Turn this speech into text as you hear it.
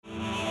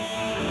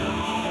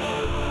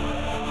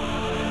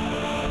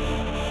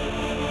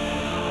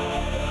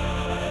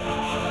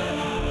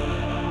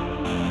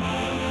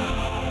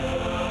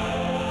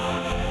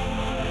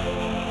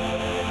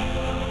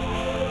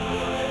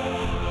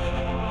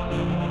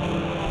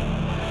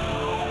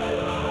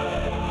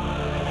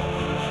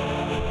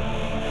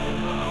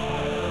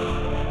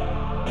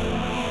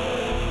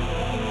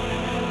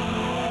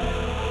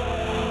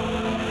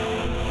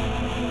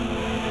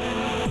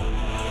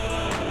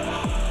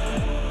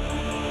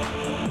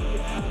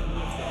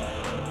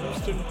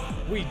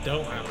We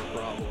don't have a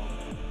problem.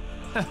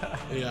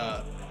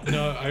 Yeah.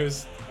 No, I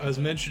was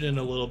mentioning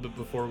a little bit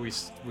before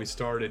we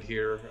started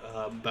here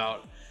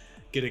about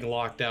getting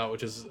locked out,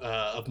 which is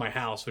of my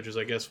house, which is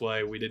I guess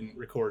why we didn't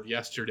record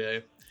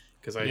yesterday,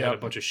 because I had a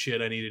bunch of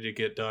shit I needed to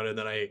get done, and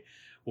then I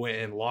went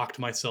and locked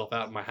myself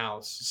out in my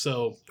house.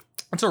 So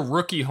it's a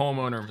rookie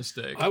homeowner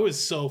mistake. I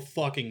was so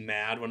fucking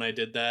mad when I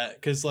did that,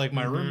 because like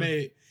my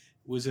roommate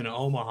was in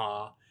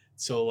Omaha.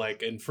 So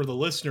like, and for the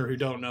listener who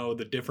don't know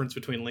the difference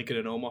between Lincoln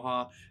and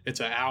Omaha, it's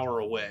an hour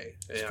away.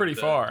 It's pretty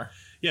far.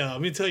 Yeah, let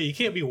me tell you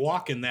can't be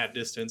walking that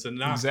distance, and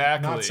not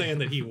saying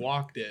that he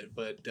walked it,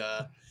 but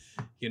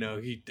you know,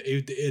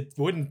 it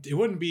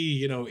wouldn't be,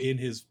 you know, in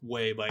his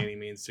way by any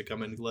means to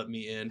come and let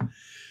me in.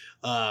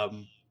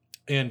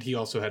 And he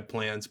also had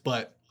plans,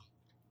 but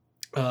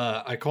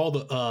I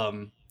called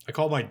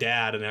my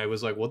dad and I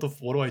was like, what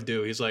do I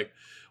do? He's like,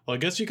 well, I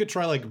guess you could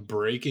try like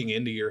breaking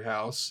into your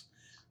house.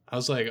 I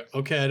was like,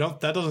 okay,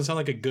 that doesn't sound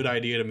like a good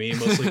idea to me,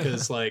 mostly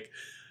because like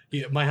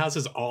my house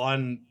is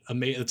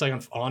it's like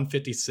on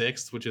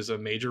 56th, which is a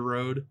major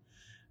road.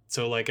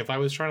 So like if I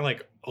was trying to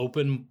like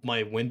open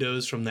my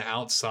windows from the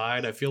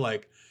outside, I feel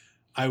like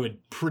I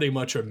would pretty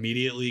much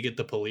immediately get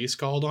the police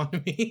called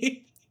on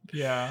me.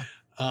 Yeah.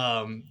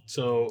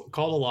 So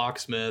called a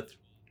locksmith,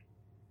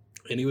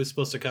 and he was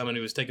supposed to come, and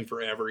he was taking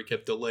forever. He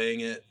kept delaying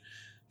it.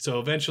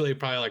 So eventually,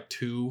 probably like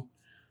 2,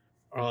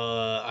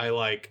 I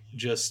like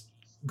just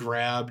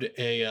grabbed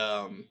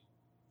I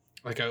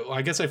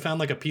guess I found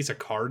like a piece of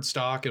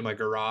cardstock in my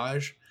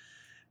garage,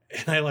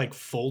 and I like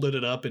folded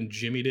it up and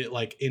jimmied it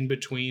like in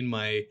between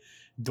my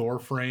door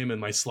frame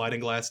and my sliding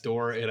glass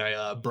door, and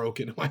I broke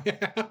into my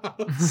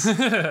house.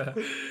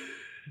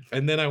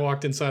 And then I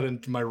walked inside,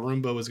 and my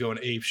Roomba was going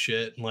ape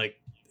shit, and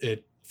like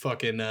it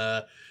fucking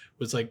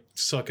was like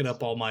sucking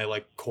up all my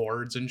like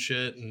cords and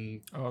shit.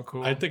 And oh,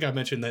 cool. I think I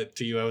mentioned that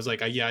to you. I was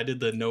like, yeah, I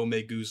did the no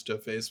me gusta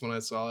face when I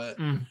saw it.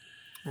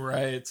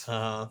 Right.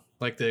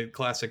 Like the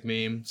classic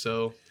meme.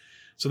 So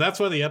that's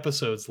why the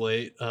episode's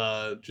late.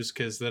 Just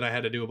because then I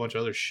had to do a bunch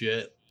of other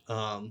shit.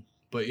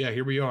 But yeah,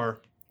 here we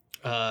are.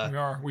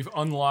 We've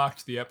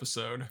unlocked the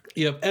episode.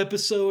 Yep,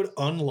 episode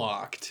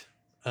unlocked.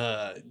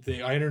 I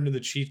entered into the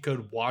cheat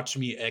code "Watch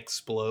Me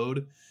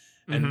Explode,"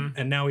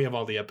 and now we have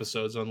all the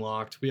episodes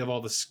unlocked. We have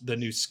all the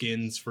new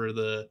skins for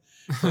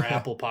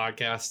Apple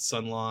Podcasts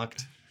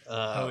unlocked.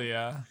 Oh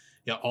yeah.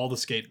 Yeah, all the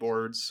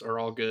skateboards are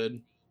all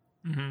good.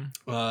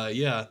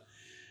 Yeah.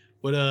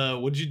 What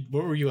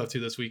were you up to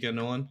this weekend,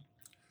 Nolan?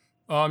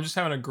 I'm just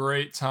having a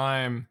great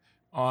time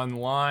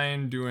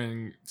online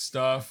doing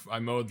stuff. I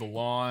mowed the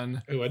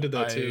lawn. Oh, I did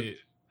that too.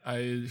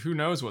 Who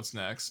knows what's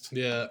next?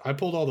 Yeah, I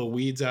pulled all the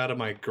weeds out of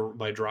my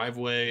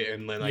driveway,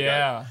 and then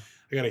I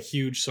got a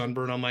huge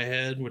sunburn on my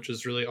head, which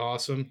is really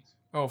awesome.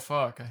 Oh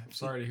fuck! I'm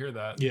sorry to hear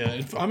that. Yeah,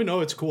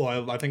 it's cool.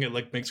 I think it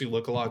like makes me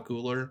look a lot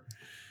cooler.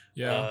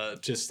 Yeah,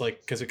 just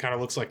like because it kind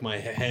of looks like my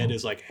head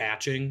is like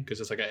hatching because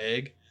it's like an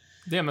egg.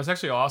 Damn, that's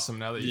actually awesome.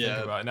 Now that you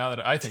think about it, now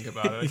that I think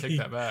about it, I take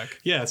that back.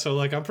 Yeah, so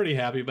like I'm pretty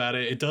happy about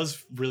it. It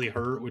does really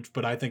hurt,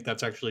 but I think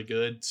that's actually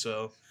good.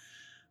 So,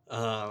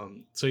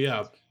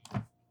 yeah.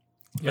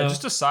 Yeah,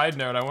 just a side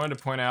note, I wanted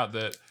to point out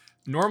that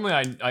normally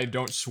I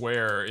don't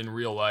swear in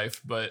real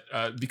life, but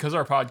because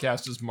our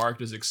podcast is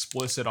marked as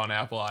explicit on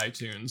Apple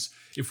iTunes,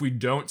 if we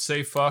don't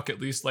say fuck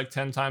at least like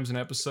 10 times an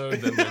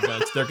episode, then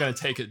they're gonna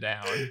take it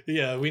down.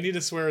 Yeah, we need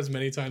to swear as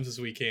many times as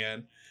we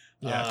can.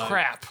 Yeah,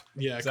 crap.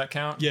 Yeah, does that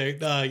count? Yeah,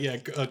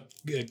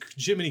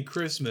 Jiminy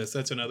Christmas.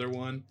 That's another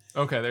one.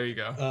 Okay, there you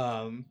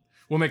go.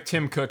 We'll make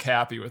Tim Cook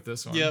happy with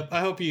this one. Yeah,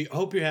 I hope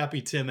you're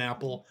happy, Tim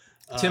Apple.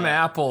 Tim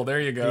Apple, there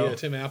you go. Yeah,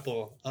 Tim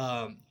Apple.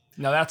 Now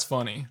that's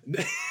funny.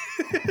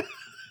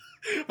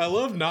 I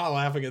love not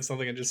laughing at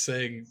something and just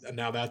saying,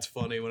 now that's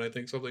funny when I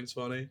think something's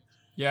funny.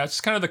 Yeah, it's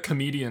just kind of the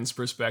comedian's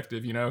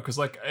perspective, you know, because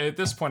like at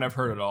this point I've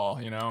heard it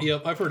all, you know.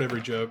 Yep, I've heard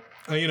every joke.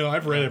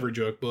 I've read every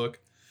joke book.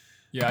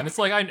 Yeah, and it's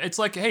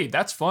like, hey,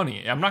 that's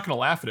funny. I'm not gonna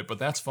laugh at it, but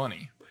that's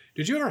funny.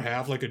 Did you ever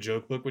have like a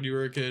joke book when you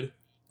were a kid?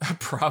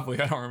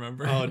 Probably, I don't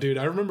remember. Oh, dude,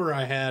 I remember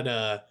I had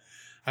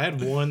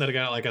one that I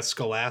got at like a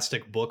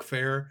Scholastic book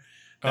fair.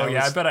 Oh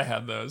yeah, I bet I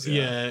had those.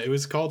 Yeah, it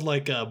was called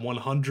like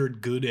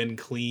 100 good and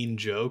clean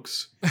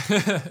jokes,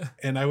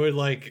 and I would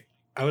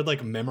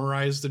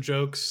memorize the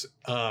jokes,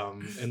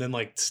 and then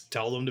like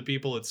tell them to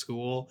people at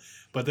school,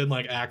 but then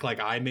like act like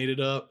I made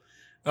it up.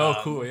 Oh,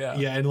 cool, yeah.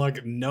 Yeah, and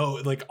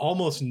like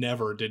almost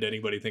never did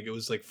anybody think it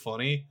was like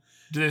funny.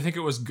 Did they think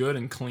it was good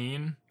and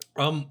clean?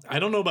 I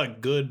don't know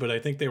about good, but I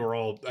think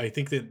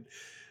that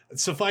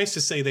suffice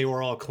to say they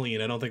were all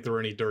clean. I don't think there were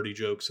any dirty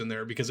jokes in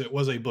there because it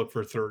was a book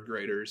for third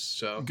graders.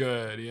 So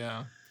good,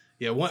 yeah.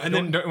 Yeah,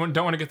 don't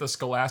want to get the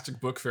Scholastic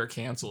Book Fair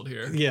canceled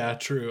here. Yeah,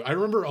 true. I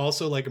remember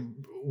also like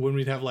when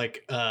we'd have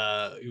like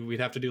we'd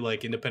have to do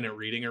like independent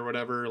reading or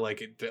whatever,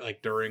 like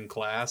during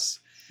class.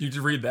 You'd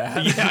read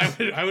that?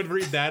 Yeah, I would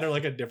read that or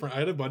like I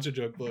had a bunch of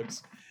joke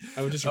books.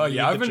 I would just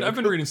I've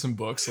been reading some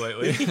books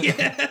lately.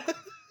 Yeah.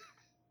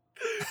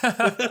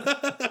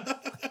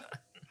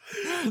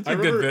 It's a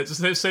good bit.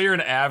 Just say you're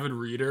an avid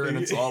reader and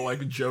it's all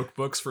like joke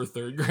books for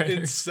third In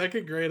graders.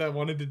 second grade, I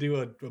wanted to do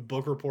a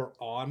book report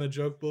on a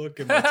joke book,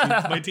 and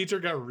my teacher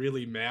got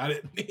really mad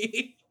at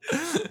me.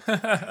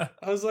 I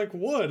was like,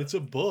 "What? It's a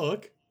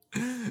book."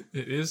 It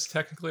is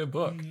technically a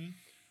book. Mm-hmm.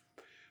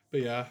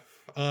 But yeah,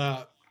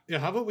 yeah.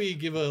 How about we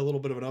give a little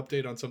bit of an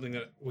update on something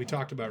that we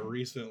talked about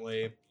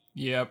recently?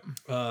 Yep.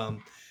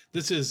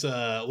 This is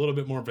a little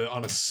bit more of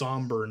on a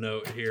somber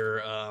note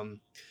here.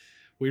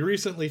 We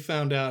recently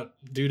found out,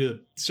 due to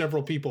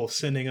several people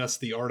sending us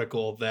the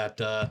article, that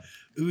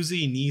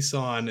Uzi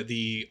Nissan,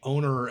 the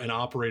owner and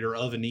operator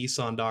of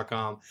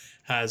Nissan.com,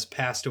 has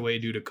passed away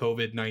due to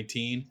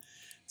COVID-19.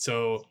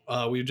 So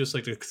we'd just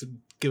like to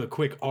give a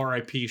quick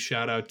RIP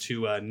shout out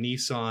to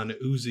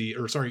Uzi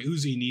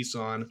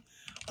Nissan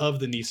of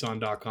the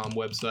Nissan.com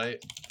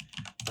website.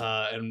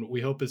 And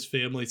we hope his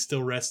family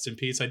still rests in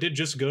peace. I did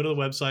just go to the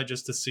website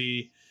just to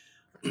see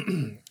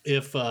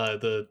if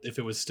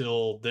it was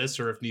still this,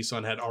 or if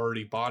Nissan had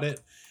already bought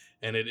it,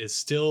 and it is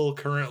still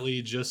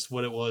currently just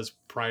what it was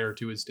prior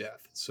to his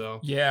death. So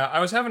yeah, I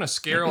was having a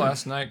scare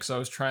last night because I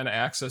was trying to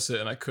access it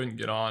and I couldn't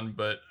get on,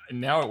 but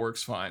now it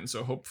works fine.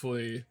 So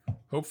hopefully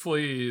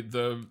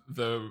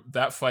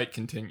that fight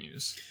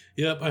continues.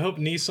 Yep, I hope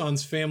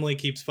Nissan's family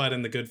keeps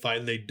fighting the good fight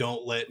and they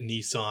don't let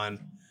Nissan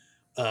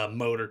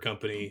Motor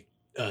Company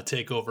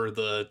take over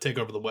the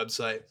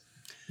website.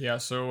 Yeah,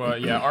 so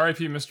RIP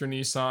Mr.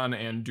 Nissan,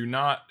 and do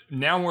not,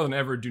 now more than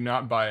ever, do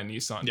not buy a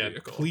Nissan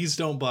vehicle. Please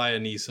don't buy a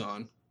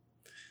Nissan.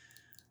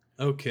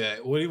 Okay,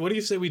 what do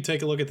you say we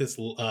take a look at this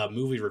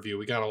movie review?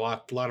 We got a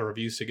lot of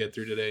reviews to get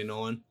through today,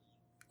 Nolan.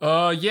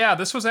 Yeah,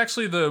 this was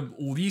actually the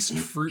least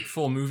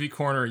fruitful movie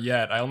corner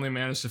yet. I only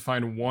managed to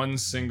find one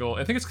single.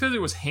 I think it's because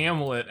it was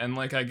Hamlet, and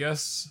like I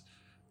guess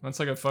that's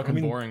like a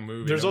fucking boring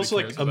movie. There's also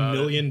like a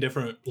million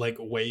different like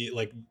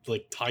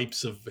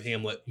types of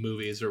Hamlet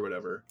movies or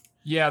whatever.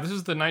 Yeah, this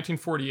is the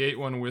 1948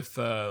 one with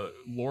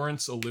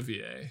Laurence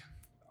Olivier.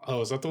 Oh,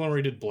 is that the one where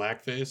he did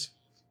blackface?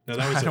 No,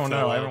 that was I don't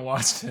know. I haven't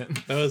watched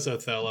it. That was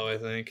Othello, I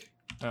think.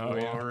 Oh,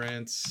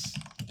 Laurence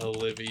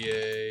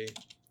Olivier.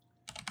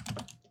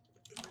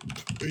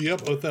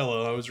 Yep,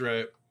 Othello. I was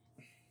right.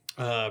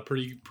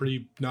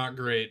 Pretty not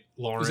great.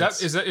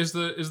 Lawrence. Is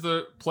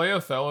the play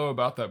Othello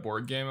about that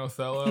board game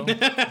Othello?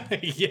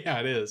 Yeah,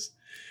 it is.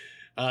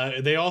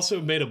 They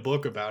also made a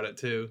book about it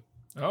too.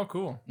 Oh,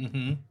 cool.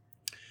 Mm-hmm.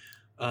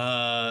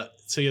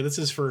 So yeah, this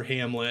is for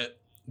Hamlet.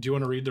 Do you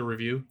want to read the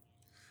review?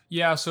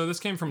 Yeah, so this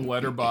came from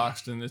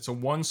Letterboxd, and it's a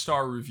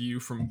 1-star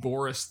review from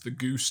Boris the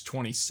Goose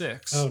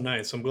 26. Oh,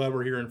 nice. I'm glad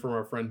we're hearing from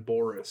our friend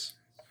Boris.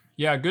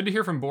 Yeah, good to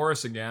hear from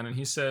Boris again. And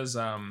he says,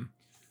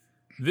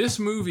 this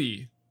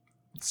movie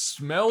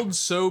smelled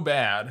so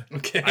bad,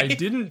 okay, I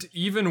didn't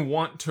even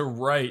want to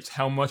write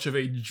how much of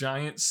a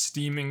giant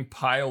steaming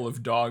pile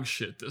of dog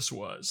shit this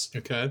was.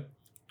 Okay.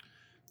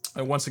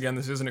 Once again,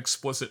 this is an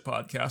explicit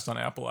podcast on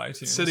Apple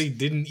iTunes. Said he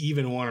didn't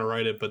even want to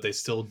write it, but they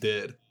still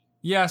did.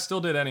 Yeah, still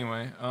did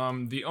anyway.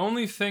 The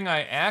only thing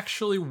I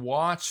actually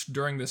watched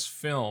during this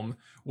film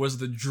was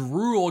the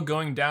drool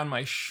going down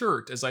my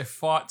shirt as I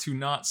fought to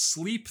not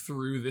sleep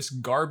through this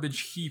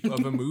garbage heap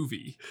of a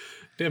movie.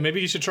 Damn, maybe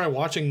you should try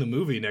watching the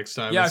movie next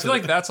time. Yeah, I feel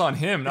like that's on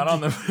him, not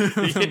on the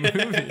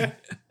movie.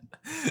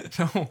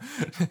 No,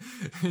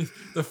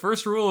 the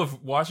first rule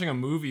of watching a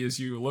movie is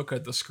you look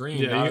at the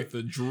screen, not at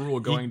the drool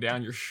going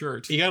down your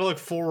shirt. You gotta look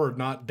forward,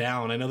 not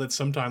down. I know that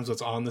sometimes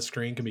what's on the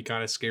screen can be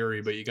kind of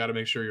scary, but you gotta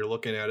make sure you're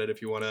looking at it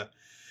if you want to,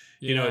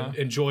 you know,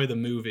 enjoy the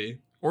movie.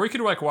 Or he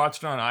could like watch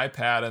it on an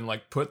iPad and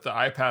like put the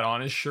iPad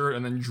on his shirt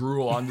and then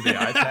drool onto the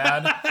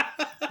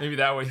iPad. Maybe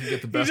that way he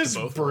get the best of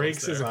both. He just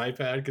breaks his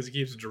iPad because he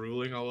keeps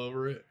drooling all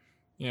over it.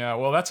 Yeah,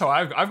 well, that's how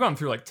I've gone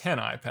through like 10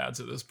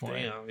 iPads at this point.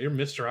 Damn, you're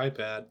Mr.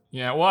 iPad.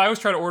 Yeah, well, I always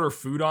try to order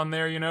food on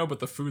there, you know, but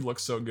the food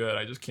looks so good,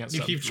 I just can't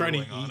stop. You keep trying to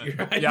eat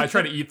your iPad. Yeah, I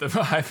try to eat the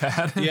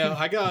iPad. Yeah,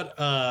 I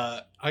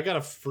got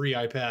a free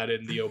iPad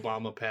in the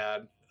Obama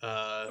Pad.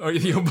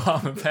 The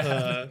Obama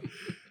Pad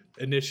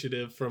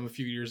initiative from a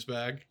few years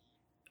back.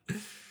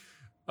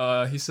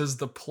 He says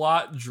the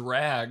plot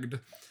dragged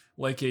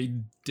like a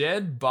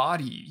dead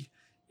body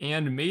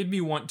and made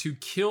me want to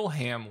kill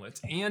Hamlet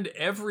and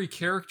every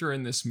character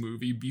in this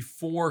movie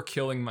before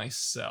killing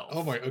myself.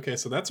 Oh my, okay,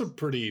 so that's a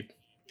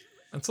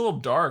little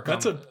dark.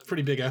 That's a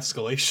pretty big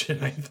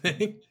escalation, I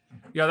think.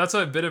 Yeah, that's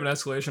a bit of an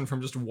escalation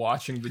from just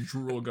watching the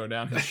drool go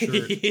down his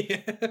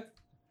shirt.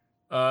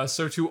 Yeah.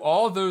 So to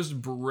all those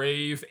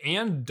brave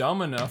and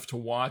dumb enough to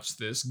watch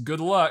this, good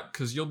luck,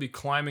 because you'll be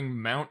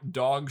climbing Mount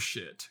Dog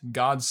Shit.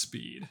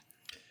 Godspeed.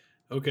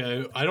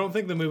 Okay, I don't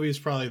think the movie is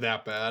probably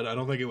that bad. I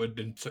don't think it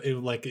would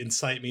like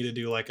incite me to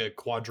do like a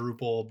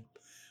quadruple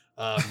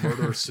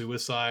murder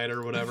suicide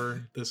or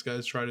whatever this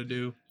guy's trying to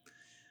do.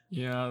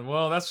 Yeah,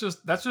 well, that's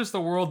just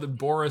the world that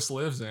Boris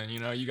lives in. You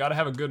know, you got to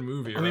have a good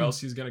movie, or else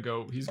he's gonna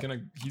go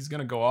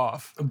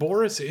off.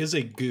 Boris is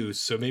a goose,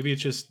 so maybe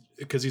it's just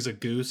because he's a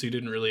goose, he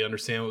didn't really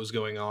understand what was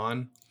going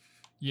on.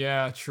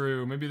 Yeah,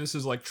 true. Maybe this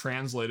is like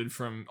auto-translated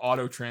from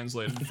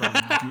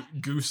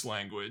goose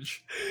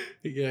language.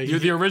 Yeah,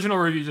 The original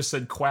review just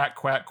said quack,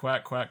 quack,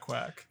 quack, quack,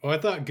 quack. Oh, I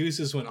thought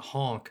gooses went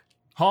honk.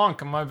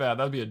 Honk, my bad.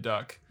 That'd be a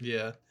duck.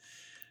 Yeah.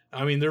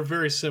 I mean, they're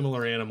very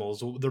similar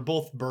animals. They're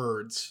both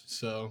birds,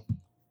 so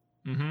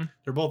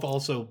they're both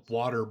also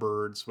water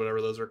birds,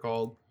 whatever those are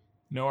called.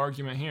 No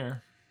argument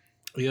here.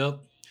 Yep.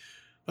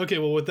 Okay,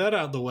 well, with that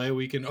out of the way,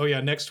 we can... Oh, yeah,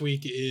 next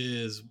week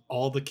is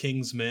All the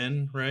King's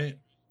Men, right?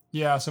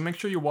 Yeah, so make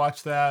sure you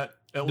watch that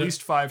at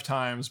least 5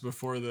 times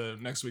before the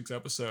next week's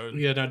episode.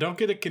 Yeah, now don't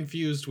get it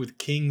confused with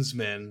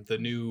Kingsmen, the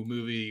new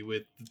movie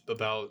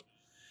about,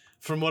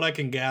 from what I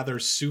can gather,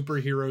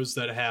 superheroes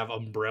that have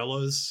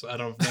umbrellas. I've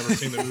never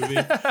seen the movie.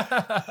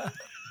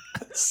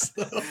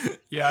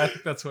 Yeah, I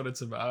think that's what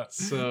it's about.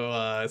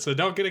 So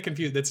don't get it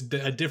confused. That's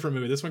a different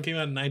movie. This one came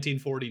out in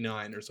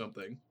 1949 or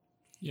something.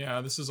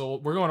 Yeah, this is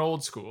old. We're going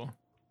old school.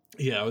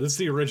 Yeah, this is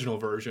the original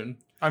version.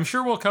 I'm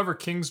sure we'll cover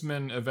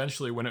Kingsman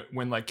eventually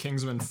when like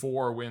Kingsman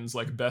 4 wins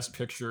like Best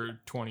Picture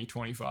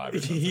 2025 or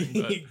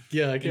something. But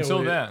yeah, I can't until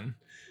wait. then.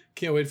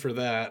 Can't wait for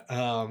that.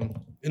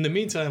 In the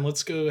meantime,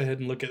 let's go ahead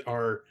and look at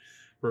our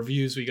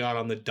reviews we got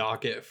on the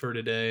docket for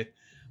today.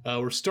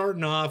 We're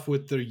starting off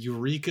with the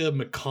Eureka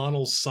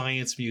McConnell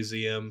Science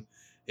Museum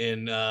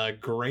in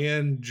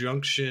Grand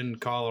Junction,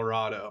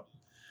 Colorado.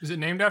 Is it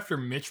named after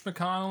Mitch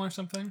McConnell or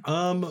something?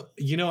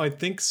 I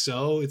think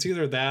so. It's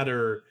either that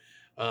or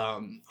I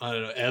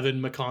don't know,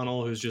 Evan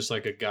McConnell, who's just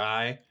like a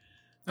guy.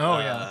 Oh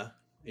yeah.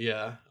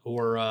 Yeah.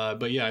 Or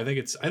but yeah, I think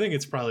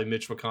it's probably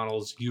Mitch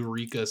McConnell's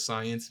Eureka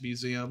Science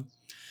Museum.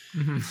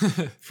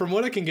 From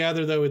what I can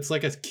gather though, it's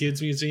like a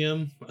kids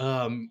museum.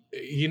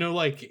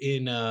 Like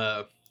in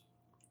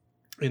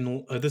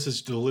this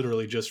is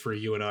literally just for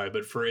you and I,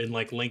 but in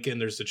like Lincoln,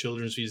 there's the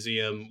Children's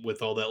Museum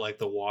with all that like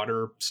the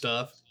water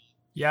stuff.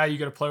 Yeah, you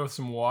got to play with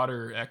some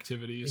water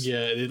activities.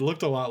 Yeah, it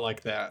looked a lot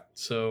like that.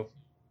 So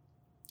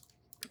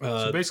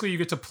basically you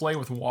get to play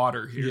with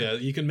water here. Yeah,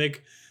 you can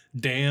make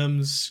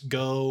dams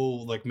go,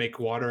 like make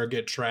water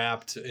get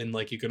trapped, and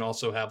like you can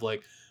also have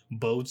like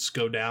boats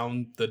go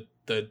down the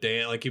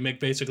dam. Like you make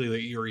basically the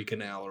Erie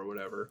Canal or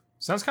whatever.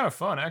 Sounds kind of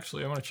fun,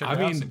 actually. I want to check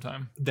it out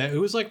sometime. It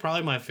was like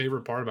probably my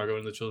favorite part about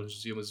going to the Children's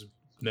Museum was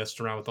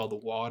messing around with all the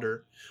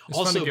water. It's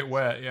fun to get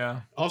wet,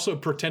 yeah. Also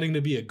pretending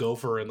to be a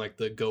gopher and like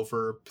the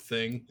gopher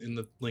thing in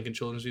the Lincoln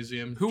Children's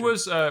Museum.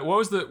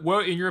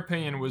 What in your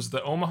opinion was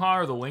the Omaha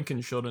or the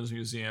Lincoln Children's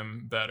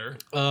Museum better?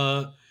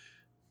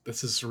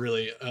 This is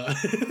really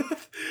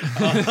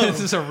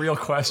this is a real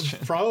question.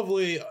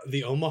 Probably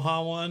the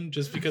Omaha one,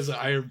 just because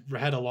I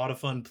had a lot of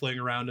fun playing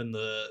around in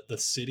the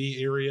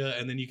city area,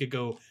 and then you could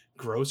go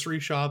grocery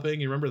shopping.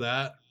 You remember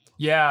that?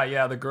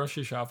 Yeah, the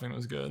grocery shopping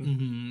was good.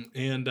 Mm-hmm.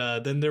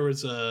 And then there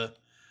was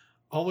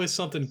always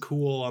something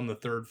cool on the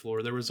third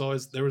floor. There was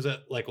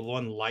that like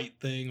one light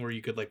thing where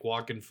you could like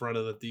walk in front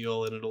of the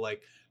deal and it'll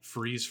like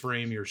freeze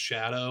frame your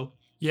shadow.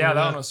 Yeah,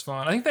 that one was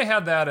fun. I think they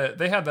had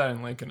that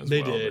in Lincoln as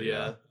well. They did,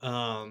 yeah.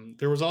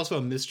 There was also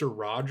a Mr.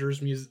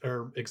 Rogers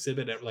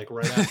exhibit at like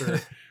right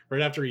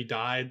after he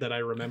died that I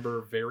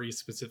remember very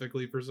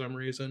specifically for some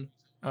reason.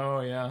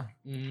 Oh yeah.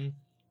 Mm-hmm.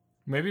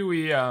 Maybe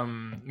we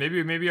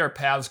maybe our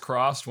paths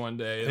crossed one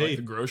day,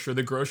 like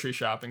the grocery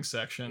shopping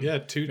section. Yeah,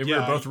 we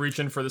were both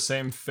reaching for the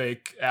same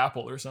fake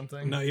apple or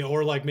something. No, yeah,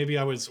 or like maybe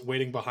I was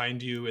waiting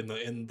behind you in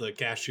the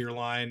cashier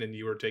line and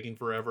you were taking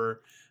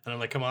forever, and I'm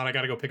like, come on, I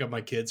got to go pick up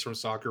my kids from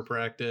soccer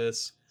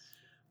practice.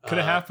 Could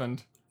have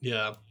happened.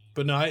 Yeah,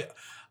 but no,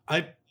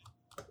 I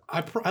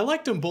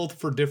liked them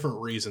both for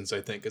different reasons.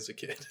 I think as a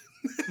kid.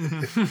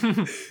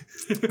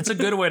 That's a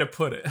good way to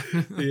put it.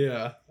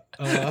 Yeah.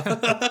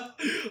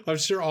 I'm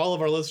sure all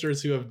of our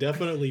listeners who have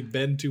definitely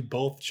been to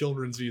both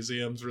children's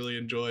museums really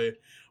enjoy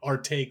our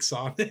takes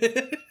on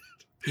it.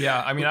 Yeah,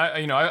 I mean,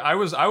 I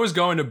was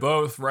going to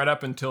both right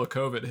up until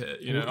COVID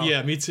hit.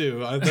 Yeah, me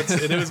too.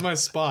 It was my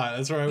spot.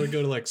 That's where I would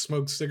go to like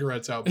smoke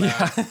cigarettes out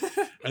back,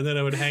 and then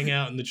I would hang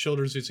out in the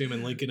Children's Museum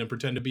in Lincoln and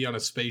pretend to be on a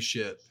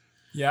spaceship.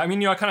 Yeah, I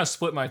mean, I kind of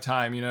split my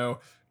time.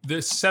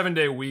 This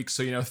 7-day week,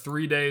 so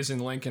 3 days in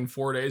Lincoln,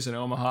 4 days in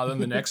Omaha. Then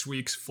the next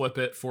week's flip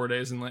it, 4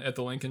 days at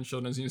the Lincoln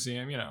Children's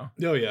Museum.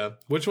 Oh yeah,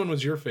 which one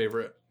was your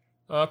favorite?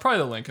 Probably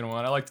the Lincoln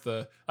one.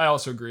 I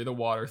also agree. The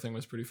water thing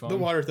was pretty fun. The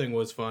water thing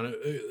was fun.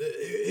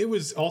 It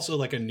was also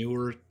like a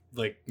newer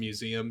like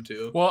museum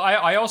too. Well,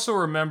 I also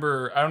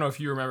remember. I don't know if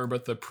you remember,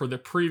 but the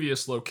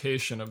previous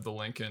location of the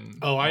Lincoln.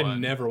 Oh, I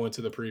never went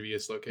to the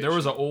previous location. There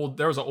was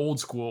an old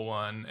school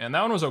one, and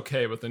that one was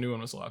okay, but the new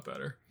one was a lot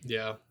better.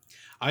 Yeah.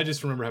 I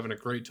just remember having a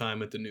great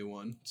time at the new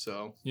one.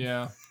 So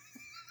yeah,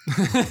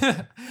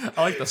 I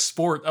like the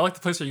sport. I like the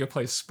place where you can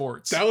play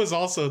sports. That was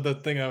also the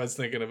thing I was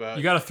thinking about.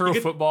 You got to throw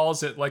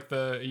footballs at like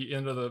the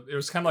end of the. It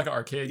was kind of like an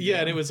arcade. Yeah,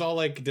 game. And it was all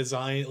like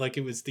designed, like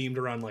it was themed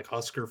around like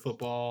Husker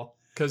football.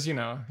 Because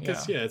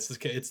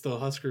it's the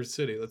Husker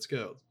city. Let's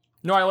go.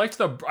 No, I liked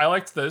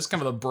this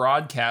kind of the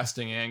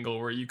broadcasting angle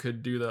where you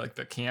could do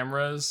the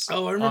cameras.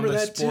 Oh, I remember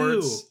that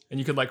too. And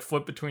you could like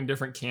flip between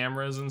different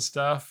cameras and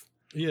stuff.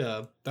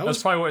 Yeah,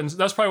 that's probably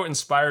what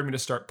inspired me to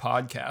start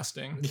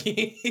podcasting.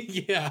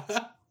 Yeah,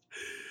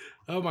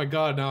 Oh my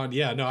God! No,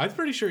 yeah, no, I'm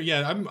pretty sure.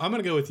 Yeah, I'm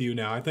gonna go with you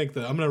now. I think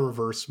that I'm gonna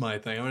reverse my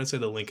thing. I'm gonna say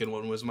the Lincoln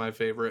one was my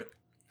favorite.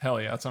 Hell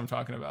yeah, that's what I'm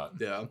talking about.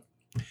 Yeah.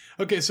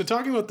 Okay, so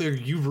talking about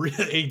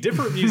a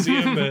different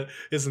museum that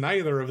is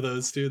neither of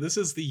those two. This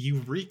is the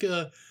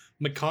Eureka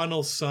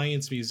McConnell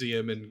Science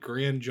Museum in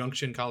Grand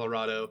Junction,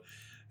 Colorado,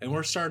 and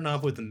we're starting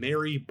off with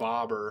Mary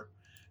Bobber,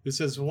 who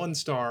says 1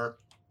 star.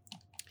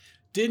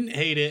 Didn't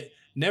hate it.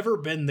 Never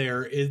been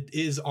there. It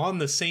is on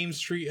the same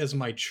street as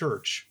my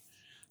church.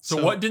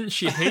 So what didn't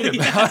she hate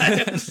about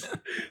it?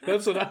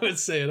 That's what I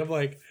was saying. I'm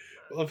like,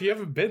 well, if you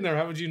haven't been there,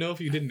 how would you know if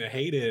you didn't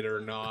hate it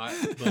or not?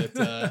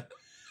 But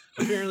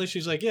apparently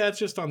she's like, yeah, it's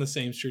just on the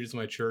same street as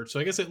my church. So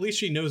I guess at least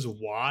she knows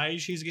why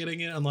she's getting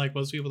it. Unlike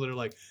most people that are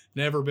like,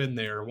 never been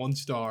there, 1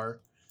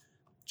 star.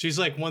 She's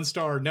like, 1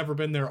 star, never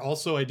been there.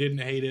 Also, I didn't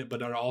hate it,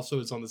 but also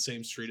it's on the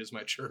same street as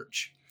my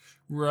church.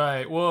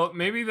 Right. Well,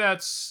 maybe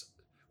that's...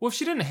 Well, if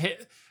she didn't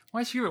hit...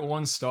 Why'd she give it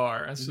 1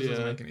 star? That just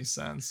doesn't make any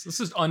sense. This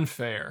is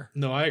unfair.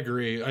 No, I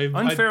agree.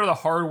 Unfair to the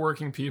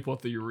hardworking people at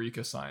the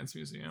Eureka Science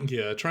Museum.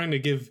 Yeah, trying to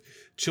give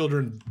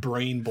children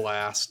brain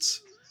blasts.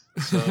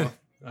 So,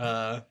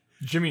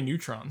 Jimmy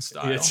Neutron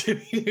style. Yeah,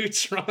 Jimmy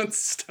Neutron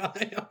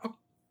style.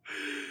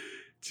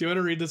 Do you want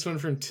to read this one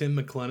from Tim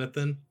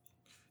McLenathan?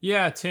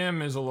 Yeah,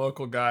 Tim is a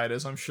local guide,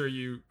 as I'm sure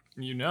you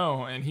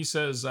know, and he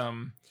says,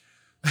 oh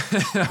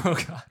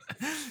God,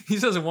 he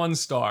says 1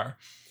 star.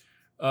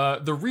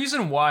 The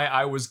reason why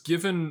I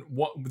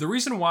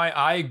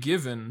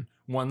given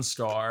 1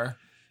 star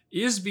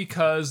is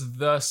because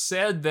the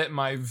said that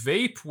my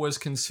vape was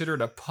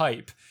considered a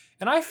pipe.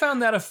 And I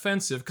found that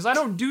offensive because I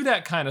don't do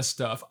that kind of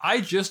stuff. I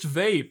just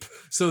vape.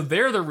 So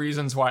they're the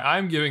reasons why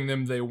I'm giving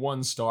them the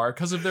 1 star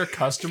because of their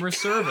customer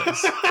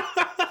service.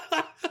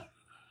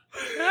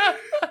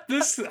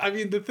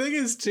 The thing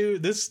is too,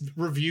 this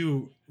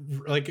review,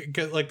 like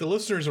the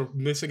listeners are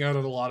missing out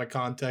on a lot of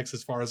context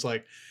as far as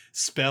like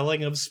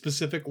spelling of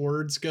specific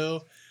words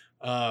go.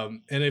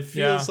 And it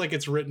feels like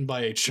it's written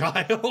by a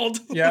child.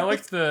 Yeah, I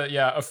like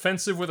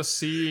offensive with a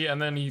C,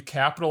 and then he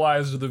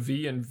capitalized the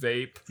V in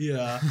vape.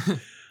 Yeah.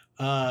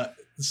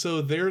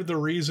 So they're the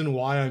reason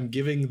why I'm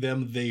giving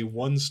them the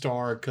 1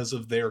 star because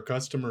of their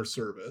customer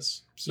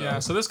service. So. Yeah,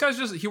 so this guy's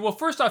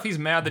first off, he's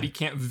mad that he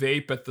can't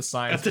vape at the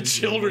science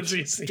Children's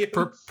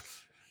Museum.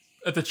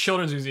 At the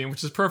Children's Museum,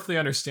 which is perfectly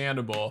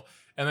understandable.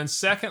 And then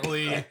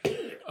secondly,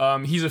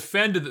 he's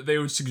offended that they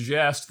would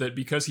suggest that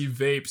because he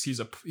vapes,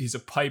 he's a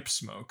pipe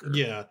smoker.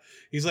 Yeah.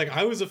 He's like,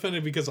 I was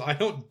offended because I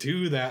don't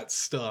do that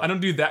stuff. I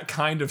don't do that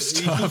kind of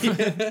stuff.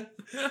 Yeah.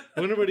 I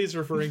wonder what he's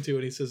referring to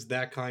when he says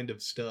that kind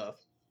of stuff.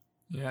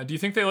 Yeah, do you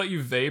think they let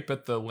you vape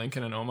at the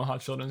Lincoln and Omaha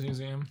Children's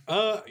Museum?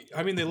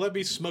 They let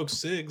me smoke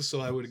cigs,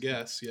 so I would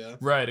guess, yeah.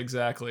 Right,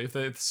 exactly. If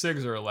the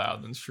cigs are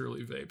allowed, then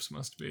surely vapes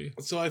must be.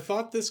 So I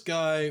thought this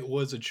guy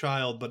was a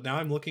child, but now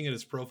I'm looking at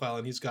his profile,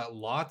 and he's got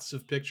lots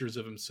of pictures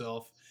of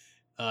himself,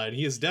 and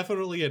he is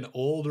definitely an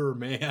older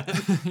man.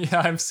 Yeah,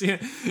 I'm seeing.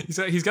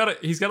 He's got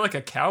like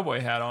a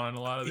cowboy hat on in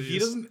a lot of these. He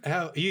doesn't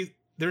have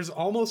There's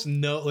almost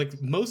no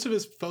most of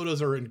his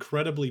photos are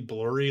incredibly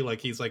blurry, like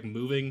he's like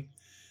moving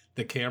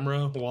the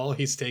camera while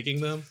he's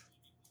taking them.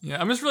 Yeah,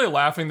 I'm just really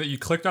laughing that you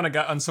clicked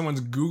on someone's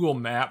Google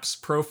Maps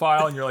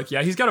profile and you're like,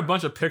 yeah, he's got a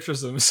bunch of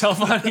pictures of himself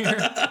on here.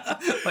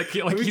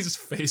 He's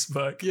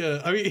Facebook.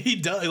 Yeah, I mean, he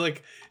does.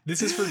 Like,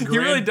 this is for He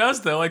really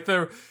does, though.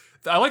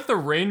 I like the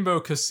Rainbow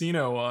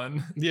Casino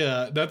one.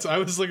 Yeah, I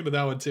was looking at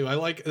that one, too. I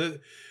like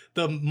the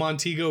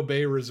Montego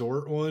Bay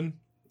Resort one.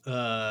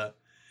 That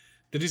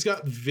he's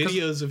got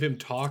videos of him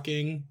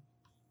talking.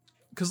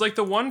 Because, like,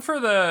 the one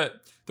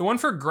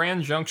for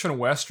Grand Junction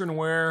Western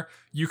Wear,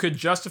 you could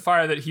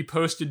justify that he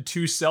posted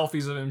 2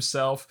 selfies of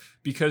himself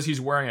because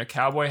he's wearing a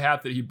cowboy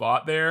hat that he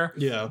bought there.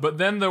 Yeah. But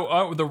then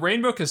the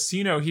Rainbow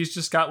Casino, he's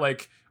just got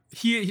like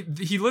he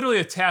literally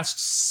attached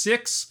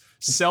 6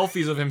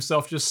 selfies of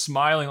himself just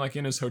smiling like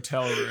in his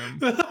hotel room.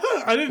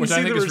 I didn't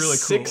see there were really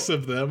 6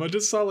 of them. I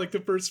just saw like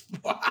the first.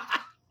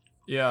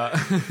 Yeah.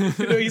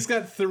 He's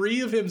got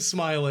 3 of him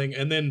smiling,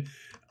 and then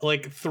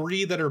like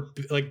 3 that are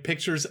like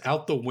pictures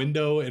out the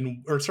window, 2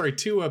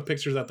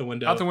 pictures out the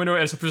window. Out the window,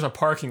 and it's just a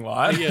parking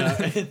lot. Yeah,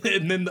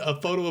 and then a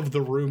photo of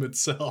the room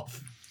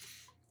itself.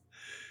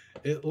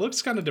 It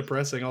looks kind of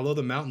depressing, although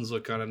the mountains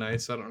look kind of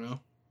nice. I don't know.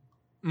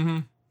 Mm-hmm.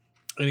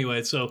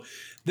 Anyway, so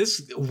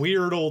this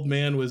weird old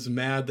man was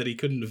mad that he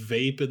couldn't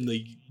vape in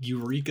the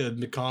Eureka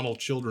McConnell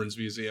Children's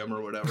Museum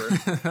or whatever.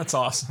 That's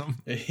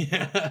awesome.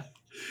 Yeah.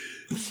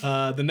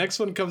 The next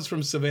one comes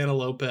from Savannah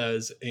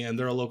Lopez, and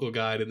they're a local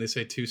guide, and they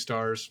say 2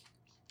 stars.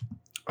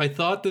 I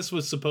thought this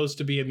was supposed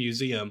to be a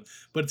museum,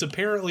 but it's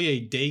apparently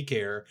a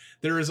daycare.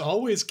 There is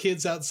always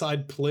kids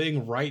outside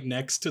playing right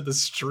next to the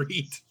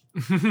street.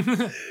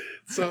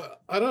 So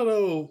I don't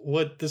know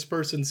what this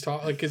person's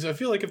talking, because I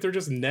feel like if they're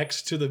just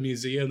next to the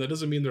museum, that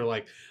doesn't mean they're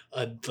like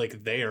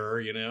there,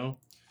 you know?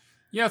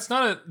 Yeah, that's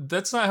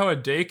not how a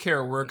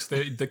daycare works.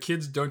 The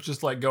kids don't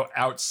just like go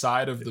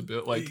outside of the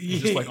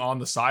just like on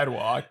the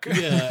sidewalk.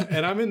 Yeah,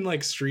 and I'm in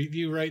like Street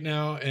View right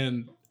now,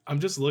 and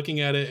I'm just looking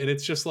at it, and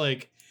it's just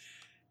like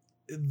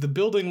the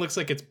building looks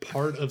like it's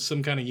part of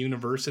some kind of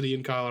university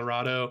in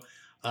Colorado,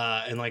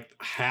 and like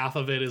half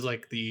of it is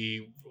like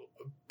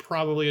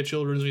probably a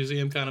children's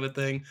museum kind of a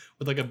thing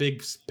with like a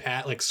big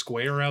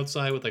square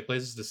outside with like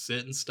places to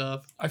sit and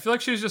stuff. I feel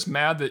like she's just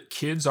mad that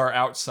kids are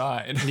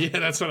outside. Yeah,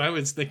 that's what I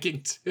was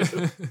thinking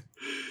too.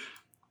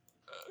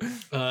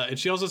 And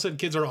she also said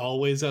kids are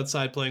always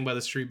outside playing by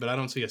the street, but I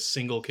don't see a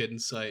single kid in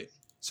sight.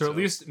 So at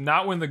least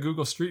not when the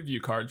Google Street View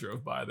car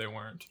drove by, they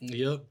weren't.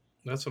 Yep,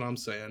 that's what I'm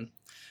saying.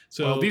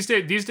 So well, these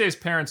days,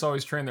 parents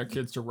always train their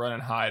kids to run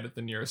and hide at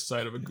the nearest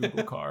site of a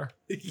Google car.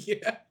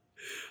 Yeah.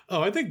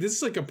 Oh, I think this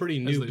is like a pretty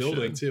new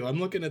building too. I'm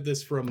looking at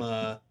this from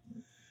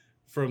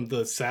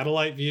the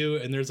satellite view,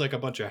 and there's like a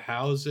bunch of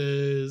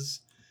houses,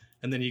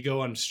 and then you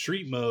go on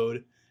street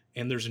mode,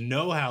 and there's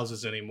no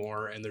houses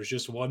anymore, and there's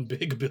just one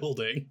big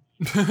building.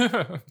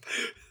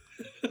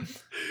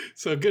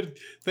 So good.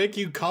 Thank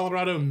you,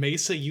 Colorado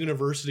Mesa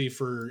University,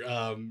 for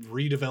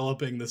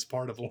redeveloping this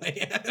part of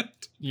land.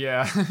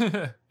 Yeah.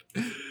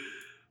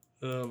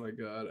 Oh my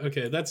god.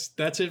 Okay,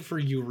 that's it for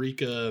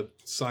Eureka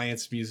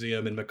Science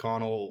Museum in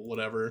McConnell,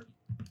 whatever.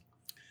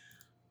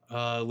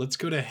 Let's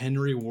go to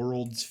Henry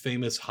World's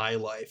famous High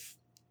Life.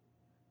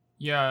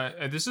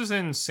 Yeah, this is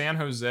in San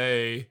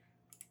Jose.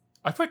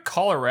 I put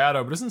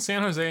Colorado, but isn't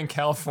San Jose in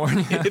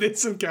California? It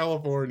is in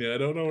California. I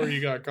don't know where you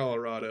got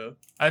Colorado.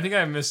 I think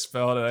I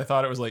misspelled it. I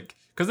thought it was like,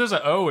 because there's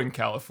an O in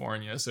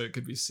California, so it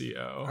could be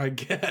CO. I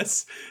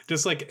guess.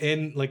 Just like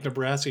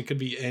Nebraska, it could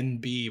be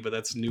NB, but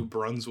that's New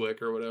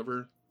Brunswick or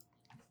whatever.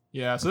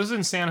 Yeah, so this is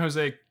in San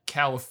Jose,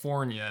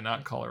 California,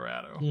 not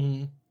Colorado.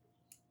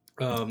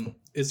 Mm-hmm.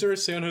 Is there a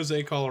San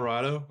Jose,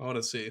 Colorado? I want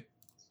to see.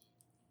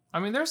 I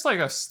mean, there's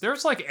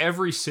like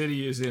every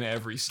city is in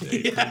every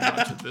state pretty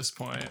much at this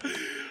point.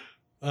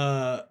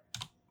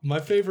 My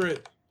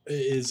favorite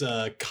is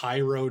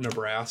Cairo,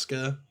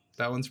 Nebraska.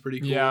 That one's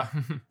pretty cool. Yeah.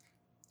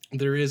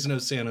 There is no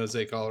San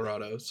Jose,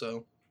 Colorado,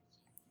 so.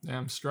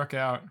 Damn, struck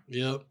out.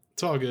 Yep.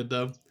 It's all good,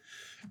 though.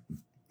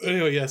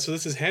 Anyway, yeah, so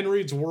this is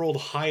Henry's World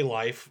High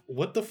Life.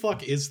 What the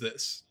fuck is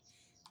this?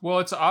 Well,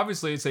 it's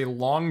a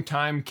long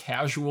time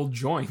casual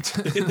joint.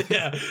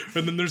 Yeah,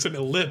 and then there's an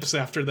ellipse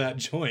after that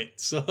joint.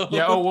 So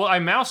yeah, oh, well, I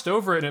moused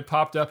over it and it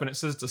popped up and it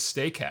says it's a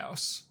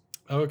steakhouse.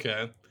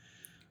 Okay.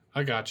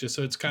 I got you.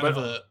 So it's kind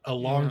of a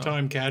long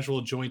time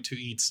casual joint to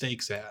eat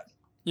steaks at.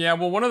 Yeah,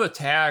 well, one of the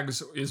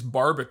tags is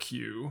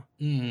barbecue.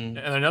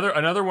 Mm. And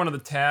another one of the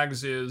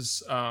tags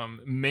is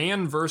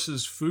man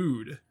versus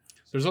food.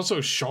 There's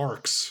also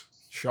sharks.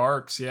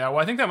 Sharks, yeah. Well,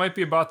 I think that might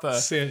be about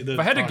if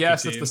I had to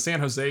guess, it's the San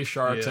Jose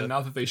Sharks, and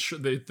not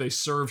that they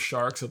serve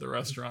sharks at the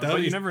restaurant.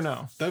 But you never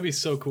know. That'd be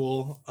so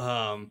cool.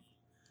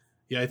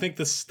 Yeah, I think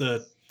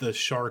the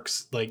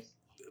Sharks like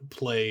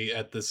play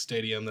at the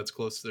stadium that's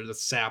close to there, the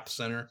SAP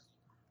Center.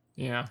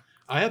 Yeah,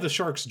 I have the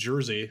Sharks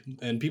jersey,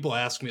 and people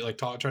ask me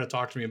try to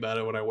talk to me about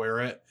it when I wear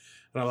it,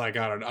 and I'm like,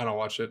 I don't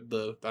watch it.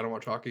 I don't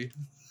watch hockey.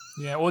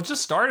 Yeah, well, it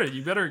just started.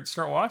 You better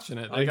start watching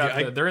it.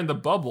 They're in the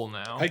bubble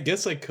now. I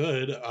guess I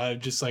could. I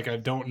just I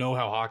don't know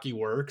how hockey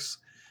works.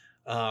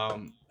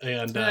 And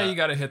you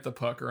got to hit the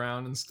puck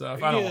around and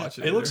stuff. I don't watch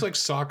it. It looks like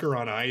soccer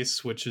on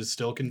ice, which is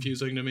still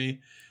confusing to me.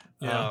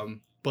 Yeah.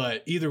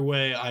 But either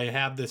way, I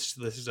have this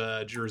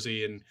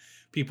jersey, and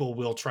people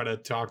will try to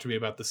talk to me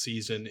about the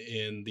season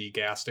in the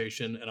gas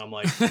station, and I'm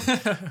like,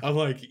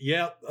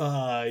 yeah.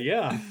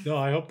 No,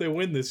 I hope they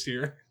win this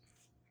year.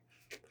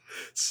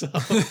 So.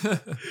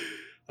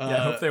 Yeah,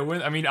 I hope they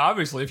win. I mean,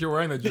 obviously, if you're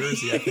wearing the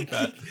jersey, I think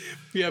that.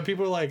 Yeah,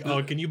 people are like,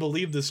 "Oh, can you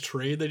believe this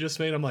trade they just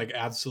made?" I'm like,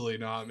 "Absolutely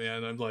not,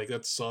 man." I'm like,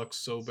 "That sucks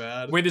so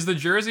bad." Wait, is the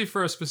jersey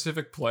for a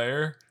specific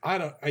player?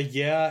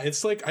 Yeah,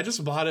 it's like I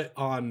just bought it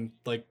on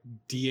like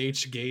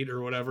DH Gate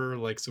or whatever,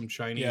 like some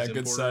Chinese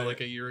importer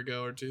like a year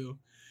ago or two.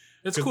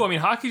 It's cool. I mean,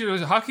 hockey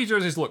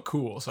jerseys look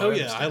cool. So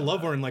I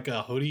love wearing like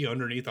a hoodie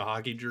underneath a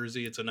hockey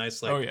jersey. It's a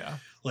nice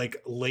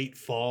like late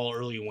fall,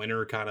 early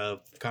winter kind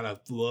of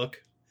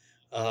look.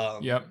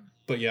 Yep.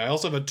 But yeah, I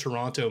also have a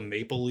Toronto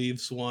Maple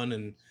Leafs one,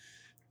 and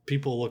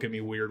people look at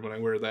me weird when I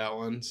wear that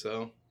one.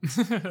 So,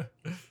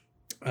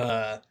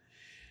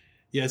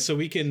 yeah, so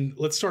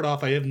let's start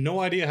off. I have no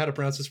idea how to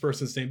pronounce this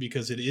person's name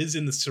because it is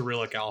in the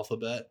Cyrillic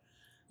alphabet.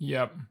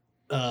 Yep.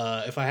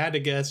 If I had to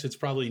guess, it's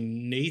probably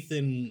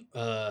Nathan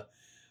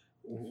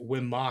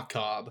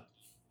Wimakov.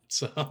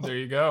 So there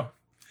you go.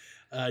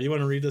 You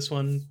want to read this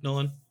one,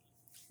 Nolan?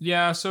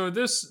 Yeah. So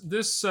this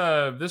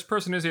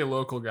person is a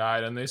local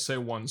guide, and they say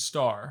 1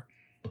 star.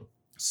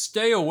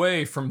 Stay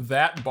away from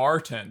that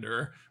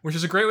bartender, which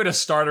is a great way to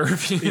start a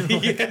review.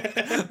 Yeah.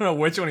 I don't know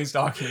which one he's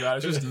talking about.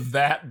 It's just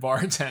that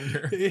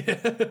bartender.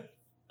 Yeah.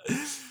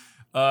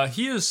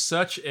 He is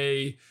such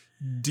a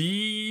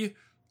D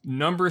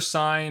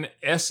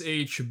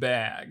 #SH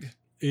bag.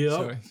 Yeah.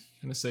 So I'm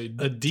gonna say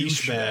a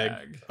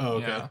douchebag. Oh,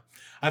 okay. Yeah.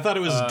 I thought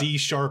it was D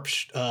sharp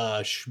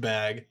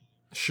shbag.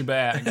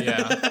 Shbag,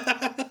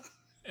 yeah.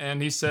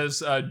 And he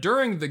says,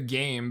 during the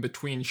game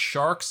between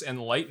Sharks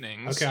and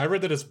Lightnings. Okay, I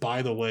read that it's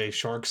by the way,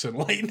 Sharks and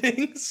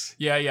Lightnings.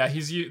 Yeah.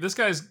 This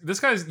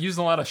guy's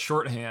using a lot of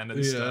shorthand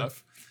and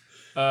stuff.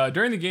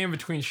 During the game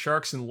between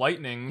Sharks and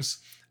Lightnings,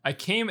 I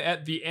came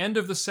at the end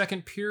of the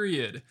second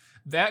period.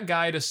 That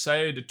guy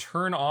decided to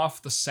turn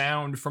off the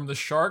sound from the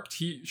Sharks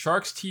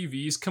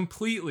TVs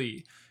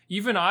completely.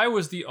 Even I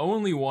was the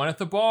only one at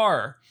the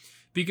bar.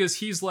 Because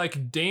he's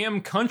like,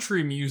 damn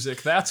country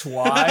music, that's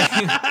why.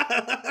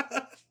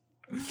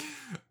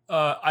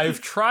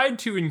 I've tried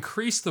to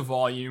increase the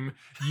volume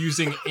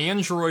using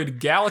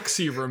Android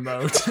Galaxy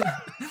remote.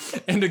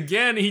 And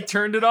again, he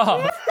turned it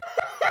off.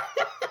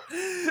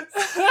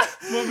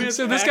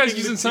 So this guy's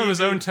using some of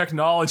his own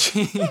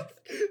technology.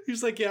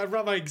 He's like, yeah, I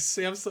brought my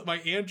Samsung, my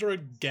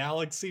Android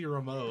Galaxy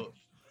remote.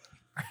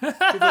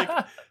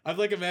 I'm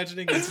like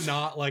imagining it's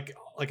not like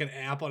an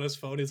app on his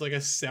phone. It's like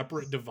a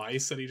separate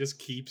device that he just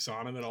keeps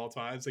on him at all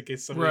times in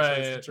case somebody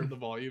tries to turn the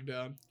volume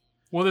down.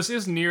 Well, this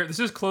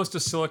is close to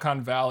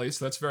Silicon Valley,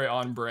 so that's very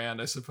on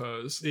brand, I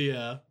suppose.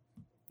 Yeah.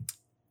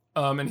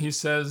 And he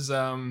says,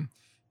 and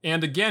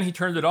again, he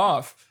turned it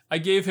off. I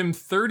gave him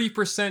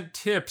 30%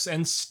 tips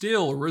and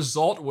still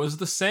result was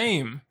the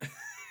same.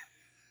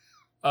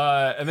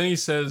 And then he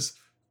says,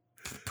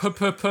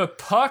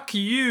 puck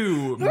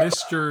you,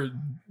 Mr.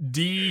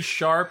 D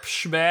Sharp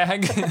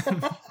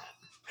Schmag.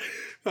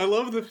 I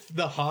love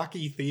the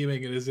hockey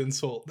theming in his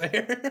insult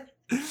there.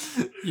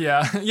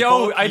 Yeah.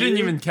 Yo, I didn't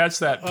even catch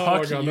that. Puck oh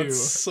my God, you. that's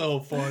so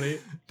funny.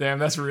 Damn,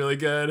 that's really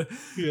good.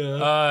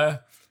 Yeah.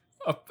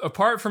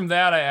 Apart from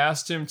that, I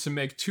asked him to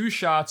make 2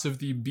 shots of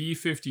the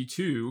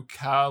B52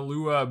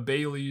 Kahlua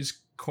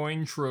Bailey's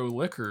Cointreau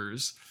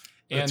liquors.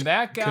 And That's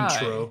that guy...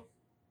 Cointreau.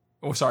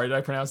 Oh, sorry, did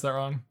I pronounce that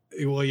wrong?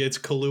 Well, yeah, it's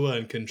Kahlua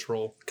and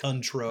Cointreau.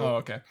 Oh,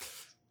 okay.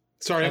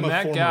 Sorry, and I'm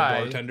a former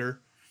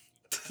bartender.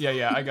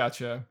 Yeah, I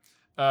gotcha.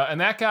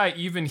 And that guy,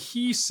 even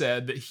he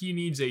said that he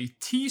needs a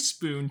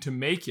teaspoon to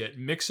make it,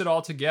 mix it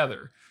all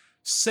together.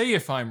 Say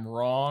if I'm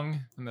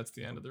wrong. And that's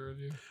the end of the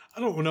review. I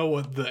don't know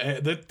what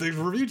the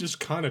review just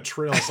kind of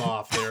trails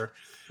off there.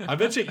 I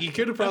bet you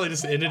could have probably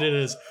just ended it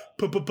as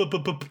puck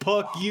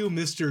you,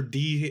 Mr.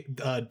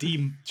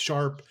 D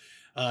Sharp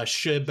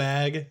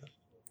shitbag.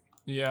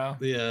 Yeah.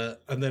 Yeah.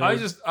 And then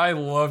I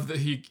love that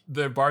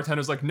the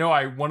bartender's like, no,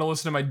 I want to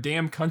listen to my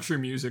damn country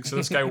music. So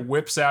this guy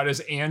whips out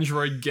his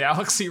Android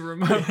Galaxy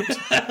remote.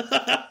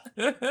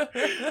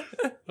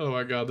 Oh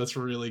my God, that's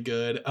really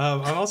good.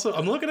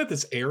 I'm looking at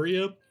this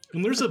area,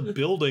 and there's a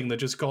building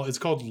that it's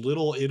called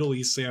Little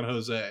Italy San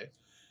Jose.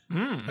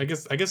 I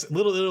guess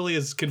Little Italy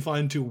is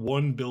confined to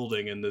one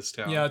building in this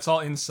town. Yeah, it's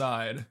all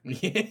inside.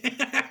 Yeah.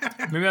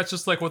 Maybe that's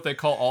just like what they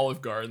call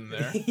Olive Garden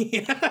there.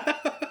 Yeah.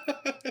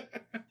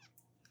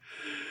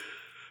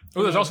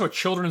 Oh, there's also a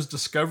Children's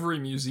Discovery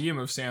Museum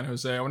of San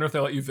Jose. I wonder if they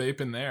let you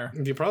vape in there.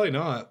 You're probably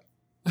not.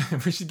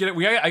 We should get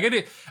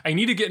it. I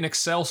need to get an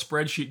Excel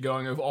spreadsheet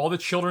going of all the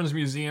children's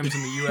museums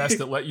in the U.S.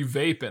 that let you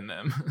vape in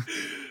them.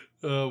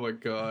 Oh my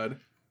God.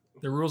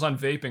 The rules on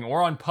vaping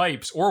or on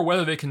pipes, or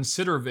whether they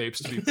consider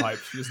vapes to be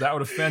pipes, because that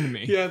would offend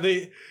me. Yeah,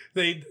 they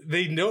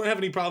don't have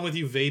any problem with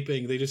you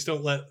vaping. They just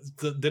don't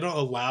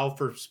allow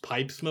for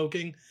pipe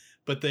smoking,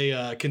 but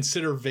they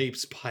consider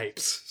vapes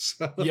pipes.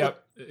 So.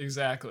 Yep,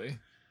 exactly.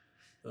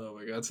 Oh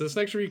my God. So this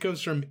next review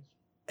comes from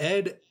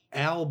Ed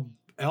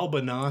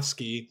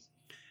Albanoski.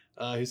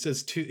 He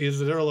says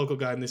they're a local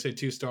guy and they say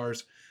 2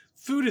 stars.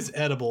 Food is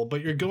edible,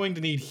 but you're going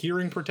to need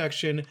hearing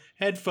protection,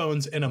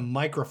 headphones, and a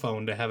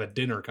microphone to have a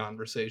dinner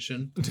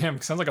conversation. Damn,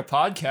 it sounds like a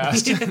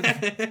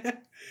podcast.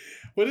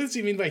 What does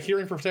he mean by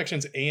hearing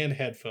protections and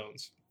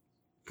headphones?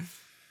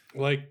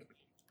 Like,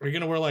 are you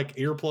going to wear like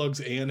earplugs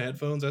and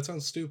headphones? That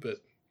sounds stupid.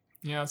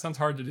 Yeah, it sounds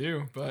hard to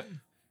do, but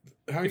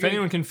if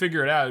anyone can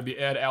figure it out, it'd be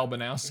Ed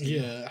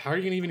Albanowski. Yeah, how are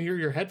you going to even hear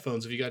your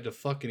headphones if you got the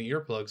fucking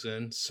earplugs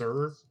in,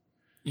 sir?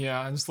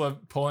 Yeah, I just love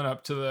pulling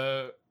up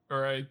to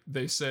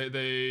they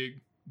say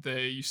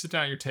you sit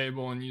down at your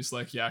table and you're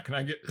like, yeah,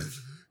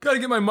 gotta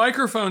get my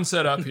microphone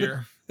set up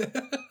here.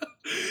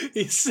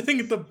 He's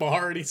sitting at the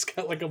bar and he's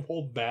got like a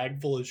whole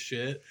bag full of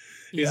shit.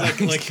 He's Yeah.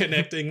 like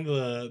connecting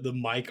the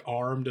mic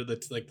arm to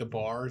the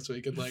bar so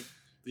he could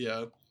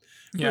Yeah,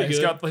 Pretty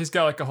he's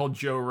got like a whole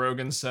Joe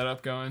Rogan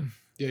setup going.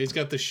 Yeah, he's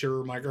got the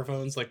Shure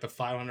microphones, like the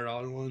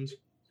 $500 ones.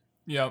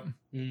 Yep.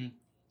 Mm.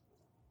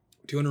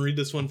 Do you want to read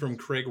this one from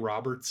Craig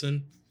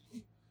Robertson?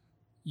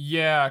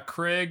 Yeah,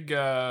 Craig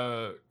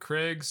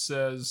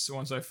says,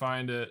 once I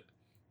find it,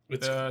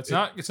 it's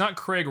not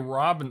Craig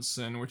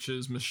Robinson, which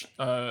is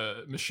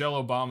Michelle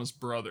Obama's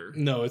brother.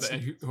 No, it's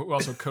who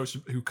also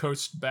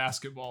coached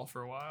basketball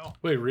for a while.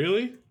 Wait,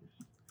 really?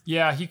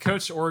 Yeah, he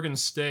coached Oregon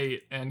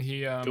State, and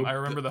I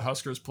remember the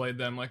Huskers played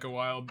them like a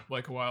while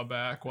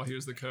back while he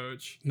was the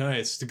coach.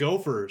 Nice. The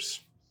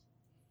Gophers.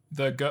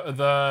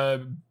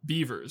 The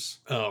Beavers.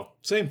 Oh,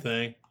 same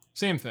thing.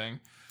 Same thing.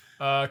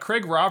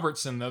 Craig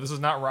Robertson, though, this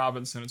is not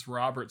Robinson, it's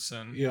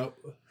Robertson. Yep.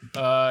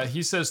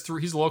 He says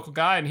he's a local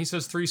guy, and he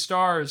says 3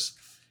 stars.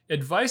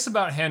 Advice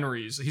about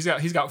Henry's. He's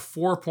got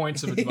 4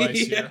 points of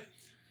advice Yeah.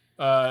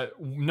 here.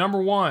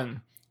 Number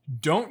 1,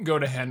 don't go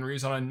to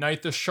Henry's on a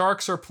night the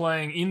Sharks are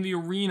playing in the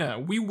arena.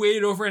 We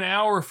waited over an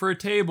hour for a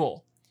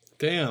table.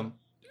 Damn.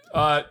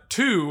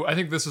 2, I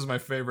think this is my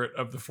favorite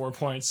of the 4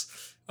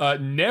 points.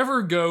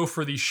 Never go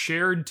for the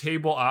shared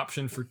table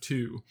option for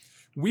 2.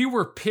 We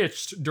were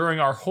pitched during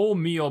our whole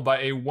meal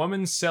by a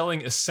woman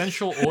selling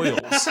essential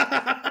oils.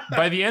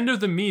 By the end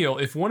of the meal,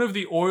 if one of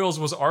the oils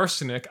was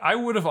arsenic, I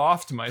would have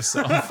offed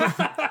myself.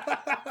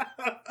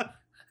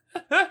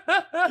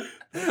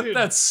 Dude,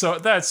 that's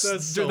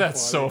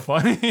so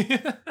funny.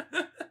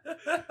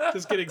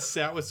 Just getting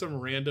sat with some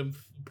random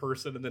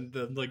person and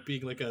then like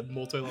being like a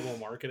multi-level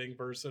marketing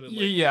person and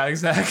like, yeah,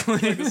 exactly.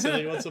 Like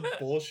saying on some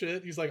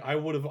bullshit. He's like,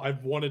 I've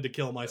wanted to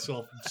kill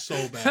myself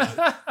so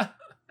bad.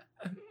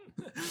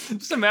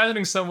 Just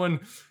imagining someone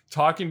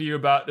talking to you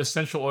about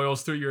essential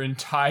oils through your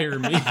entire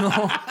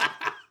meal.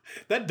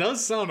 That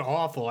does sound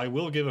awful. I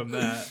will give him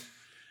that.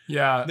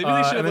 Yeah. Maybe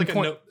they should have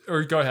like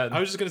or go ahead. I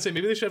was just gonna say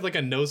maybe they should have like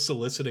a no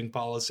soliciting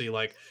policy,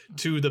 like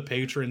to the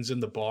patrons in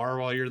the bar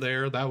while you're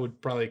there. That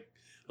would probably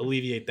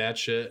alleviate that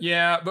shit.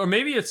 Yeah, but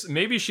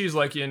maybe she's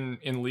like in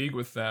league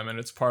with them and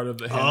it's part of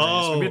the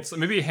Henry's.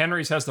 Maybe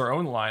Henry's has their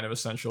own line of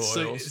essential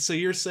oils. So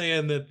you're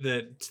saying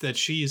that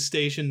she is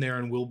stationed there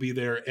and will be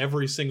there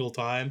every single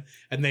time,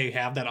 and they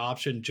have that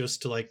option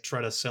just to like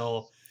try to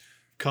sell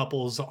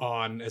couples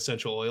on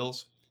essential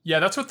oils? Yeah,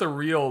 that's what the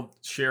real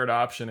shared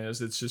option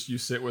is. It's just you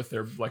sit with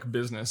their like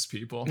business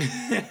people.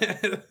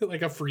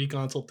 Like a free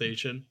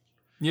consultation.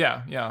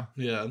 Yeah.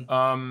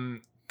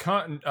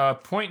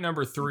 Point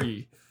number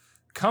 3.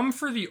 Come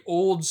for the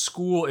old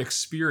school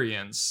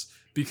experience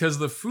because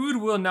the food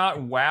will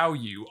not wow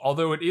you,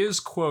 although it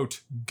is,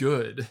 quote,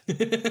 good.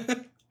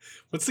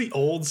 What's the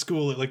old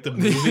school, like the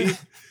movie?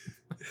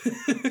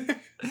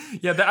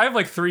 Yeah, I have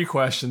like 3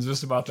 questions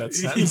just about that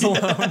sentence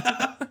alone.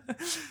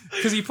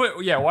 Because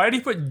why did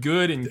he put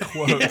good in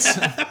quotes?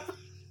 Yeah.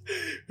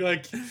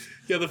 Like,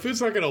 yeah, the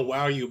food's not going to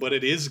wow you, but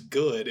it is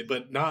good,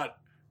 but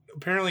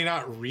apparently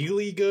not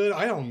really good.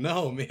 I don't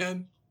know,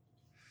 man.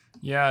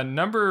 Yeah, and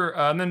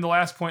then the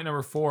last point,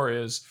 number 4,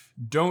 is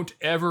don't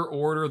ever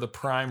order the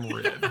prime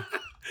rib.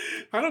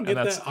 I don't get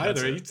that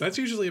either. That's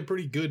usually a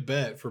pretty good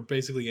bet for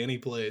basically any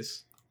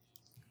place.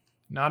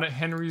 Not at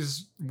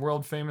Henry's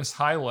world famous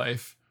High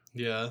Life.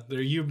 Yeah,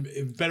 you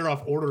better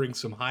off ordering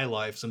some High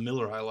Life, some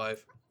Miller High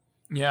Life.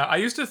 Yeah, I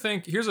used to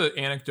think, here's an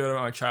anecdote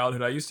about my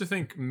childhood. I used to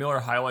think Miller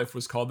High Life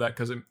was called that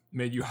because it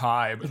made you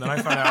high, but then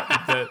I found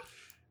out that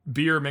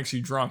beer makes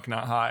you drunk,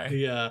 not high.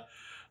 Yeah.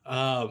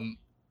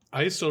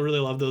 I used to really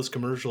love those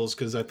commercials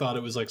because I thought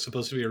it was like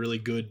supposed to be a really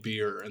good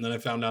beer, and then I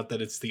found out that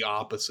it's the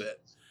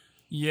opposite.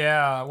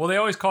 Yeah, well, they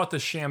always call it the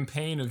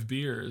champagne of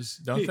beers,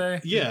 don't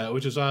they? Yeah,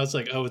 which is why I was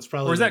like, oh, it's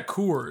probably. Or is that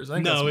Coors? I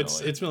think no,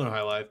 it's Miller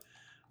High Life.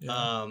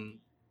 Yeah.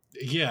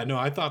 Yeah, no,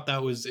 I thought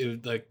that was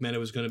it. Like, meant it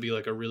was going to be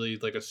like a really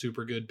like a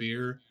super good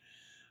beer,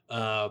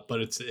 but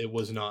it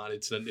was not.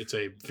 It's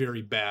a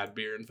very bad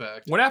beer, in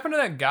fact. What happened to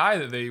that guy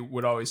that they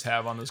would always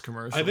have on those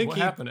commercials? I think what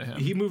happened to him?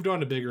 He moved on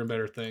to bigger and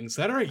better things.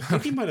 That I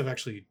think he might have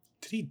actually.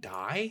 Did he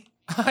die?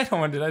 I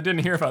didn't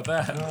hear about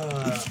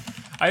that.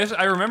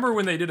 I remember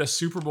when they did a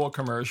Super Bowl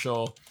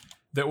commercial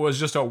that was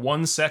just a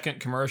 1-second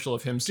commercial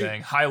of him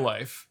saying High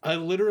Life. I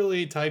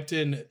literally typed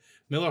in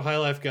Miller High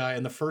Life guy,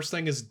 and the first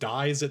thing is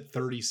dies at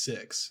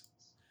 36.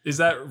 Is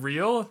that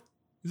real?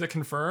 Is that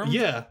confirmed?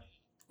 Yeah.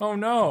 Oh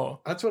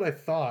no. That's what I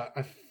thought.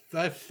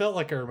 I felt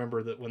like I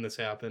remember that when this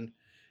happened.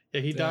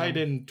 Yeah, he died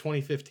in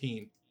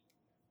 2015.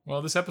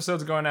 Well, this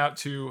episode's going out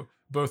to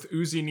both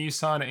Uzi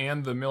Nissan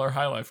and the Miller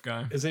High Life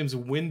guy. His name's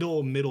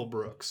Wendell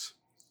Middlebrooks.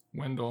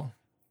 Wendell.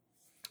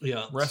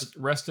 Yeah.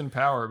 Rest in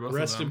power, both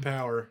rest of them. in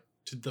power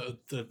to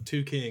the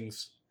two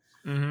kings.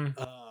 Mm-hmm.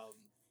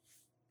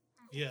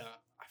 Yeah.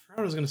 I forgot what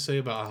I was going to say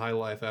about High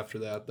Life after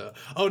that, though.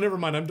 Oh, never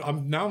mind.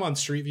 I'm on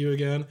Street View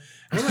again.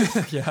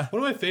 Yeah.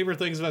 One of my favorite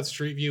things about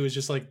Street View is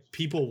just like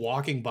people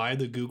walking by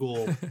the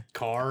Google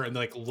car and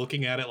like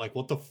looking at it like,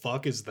 what the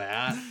fuck is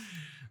that?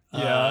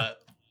 Yeah.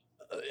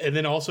 And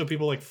then also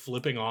people like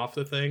flipping off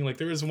the thing. Like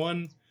there was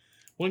one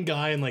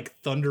guy in like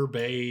Thunder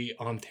Bay,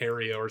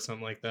 Ontario or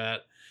something like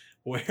that,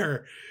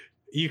 where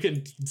you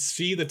can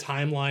see the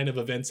timeline of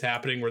events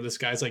happening where this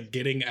guy's like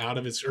getting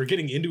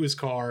into his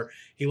car.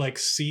 He like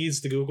sees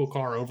the Google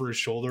car over his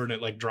shoulder and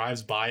it like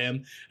drives by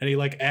him. And he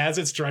like, as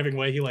it's driving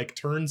away, he like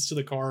turns to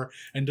the car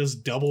and does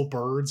double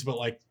birds, but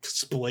like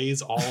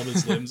splays all of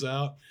his limbs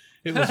out.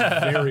 It was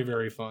very,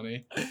 very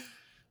funny.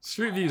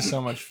 Street View is so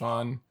much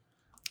fun.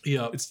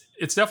 Yeah,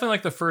 it's definitely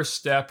like the first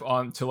step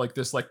on to like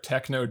this like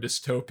techno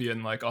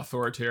dystopian like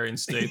authoritarian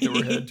state that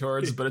we're headed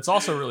towards, but it's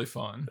also really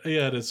fun.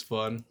 Yeah, it is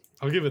fun.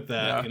 I'll give it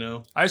that. Yeah. You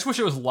know, I just wish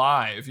it was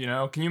live. You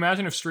know, can you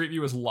imagine if Street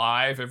View was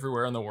live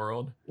everywhere in the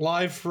world?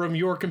 Live from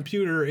your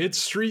computer, it's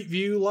Street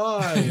View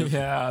Live.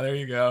 Yeah, there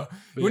you go.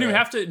 You wouldn't even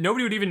have to.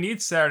 Nobody would even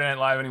need Saturday Night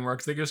Live anymore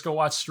because they could just go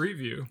watch Street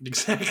View.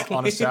 Exactly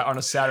on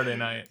a Saturday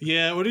night.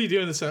 Yeah, what are you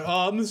doing this? Oh,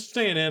 I'm just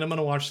staying in. I'm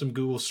gonna watch some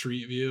Google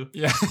Street View.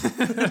 Yeah.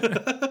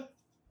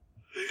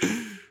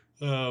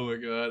 Oh my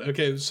god.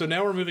 Okay, so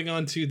now we're moving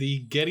on to the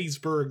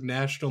Gettysburg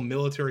National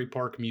Military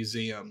Park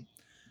Museum.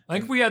 I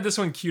think we had this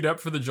one queued up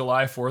for the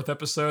July 4th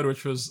episode,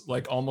 which was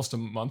like almost a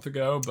month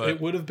ago, but it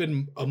would have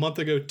been a month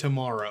ago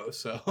tomorrow,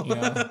 so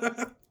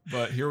yeah.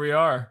 But here we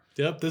are.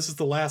 Yep, this is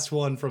the last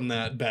one from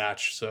that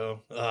batch.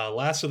 So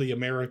last of the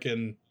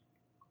American,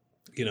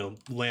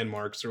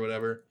 landmarks or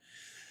whatever.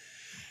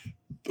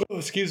 Oh,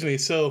 excuse me.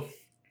 So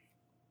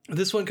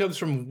this one comes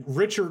from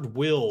Richard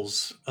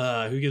Wills,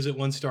 who gives it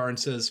 1 star and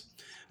says,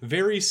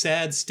 "Very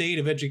sad state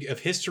of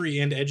history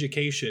and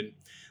education.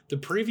 The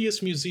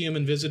previous museum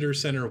and visitor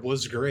center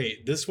was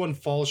great. This one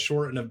falls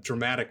short in a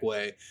dramatic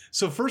way."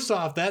 So first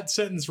off, that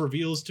sentence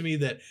reveals to me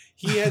that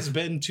he has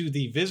been to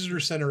the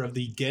visitor center of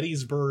the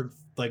Gettysburg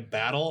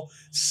battle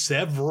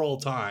several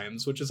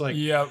times, which is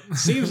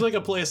seems like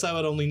a place I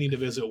would only need to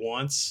visit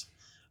once.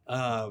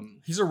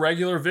 He's a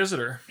regular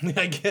visitor,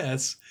 I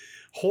guess.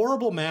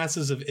 "Horrible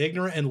masses of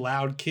ignorant and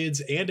loud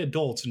kids and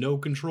adults, no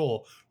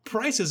control.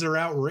 Prices are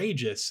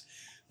outrageous.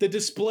 The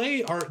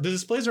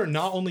displays are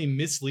not only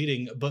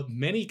misleading, but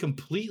many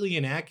completely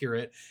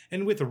inaccurate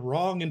and with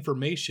wrong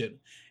information.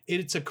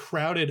 It's a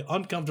crowded,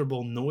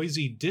 uncomfortable,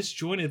 noisy,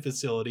 disjointed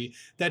facility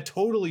that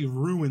totally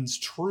ruins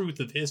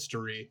truth of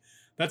history."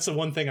 That's the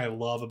one thing I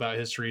love about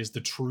history, is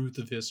the truth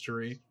of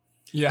history.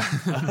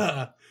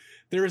 Yeah.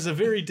 "There is a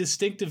very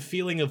distinctive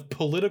feeling of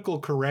political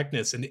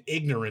correctness and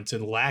ignorance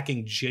and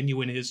lacking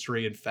genuine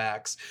history and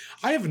facts."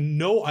 I have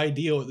no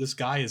idea what this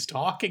guy is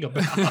talking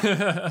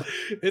about.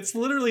 It's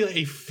literally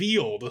a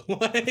field.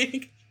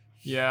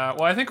 Yeah,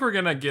 well, I think we're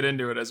going to get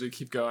into it as we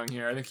keep going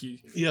here. I think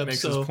he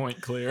makes his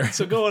point clear.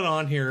 So going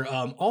on here,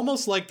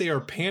 almost like they are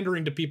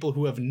pandering to people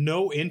who have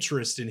no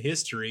interest in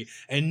history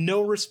and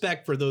no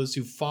respect for those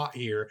who fought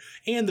here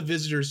and the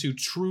visitors who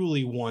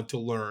truly want to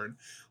learn.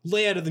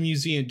 Layout of the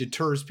museum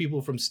deters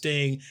people from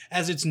staying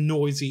as it's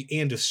noisy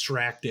and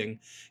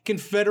distracting.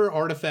 Confederate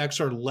artifacts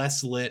are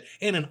less lit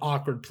and in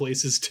awkward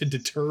places to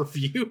deter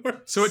viewers.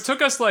 So it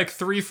took us like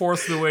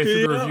 3/4 of the way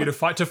through the review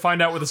to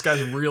find out what this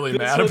guy's really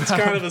mad about. It's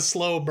kind of a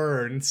slow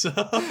burn. So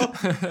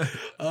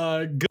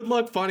good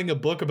luck finding a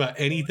book about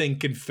anything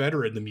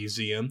Confederate in the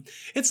museum.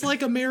 It's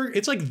like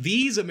It's like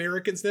these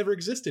Americans never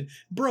existed.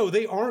 Bro,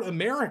 they aren't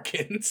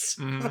Americans.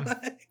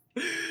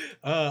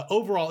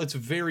 Overall, it's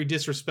very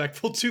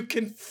disrespectful to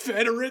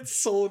Confederate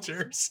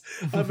soldiers,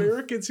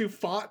 Americans who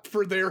fought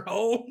for their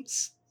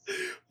homes.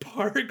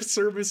 Park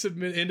service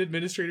and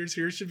administrators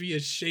here should be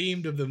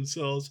ashamed of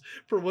themselves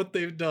for what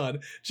they've done.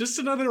 Just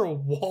another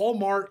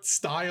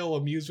Walmart-style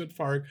amusement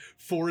park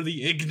for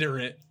the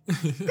ignorant.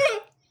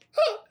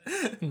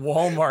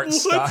 Walmart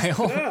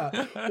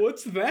style.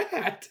 What's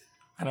that?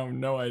 I have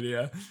no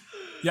idea.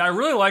 Yeah, I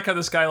really like how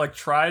this guy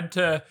tried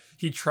to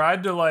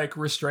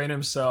restrain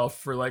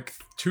himself for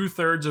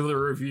 2/3 of the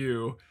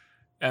review,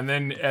 and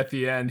then at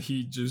the end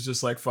he was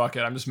just like, "Fuck it,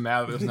 I'm just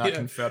mad that there's not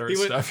Confederate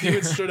stuff here." He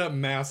would straight up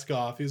mask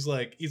off. He's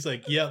like,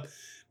 "Yep,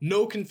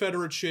 no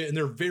Confederate shit, and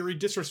they're very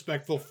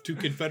disrespectful to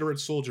Confederate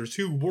soldiers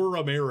who were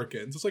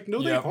Americans." It's like,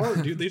 no, they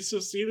aren't, dude. They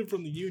seceded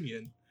from the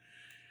Union.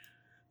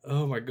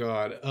 Oh my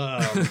god.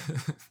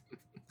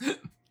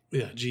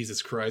 Yeah,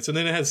 Jesus Christ. And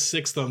then it has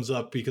 6 thumbs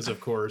up because, of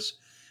course.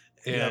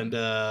 And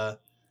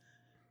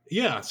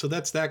yeah, so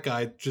that's that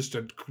guy. Just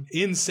an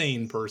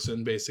insane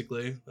person,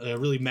 basically.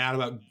 Really mad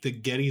about the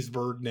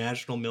Gettysburg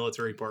National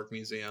Military Park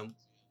Museum.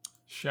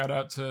 Shout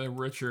out to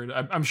Richard.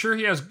 I'm sure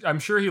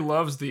he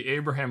loves the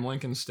Abraham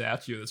Lincoln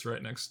statue that's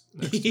right next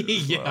to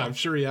it. Yeah, well. I'm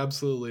sure he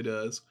absolutely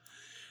does.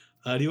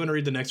 Do you want to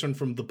read the next one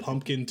from the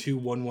Pumpkin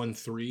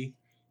 2113?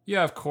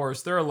 Yeah, of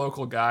course. They're a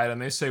local guide,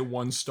 and they say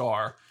 1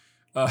 star.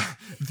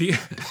 The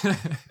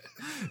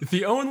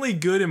only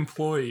good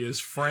employee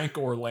is Frank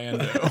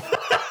Orlando.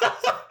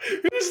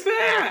 Who's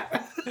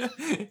that?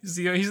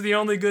 He's the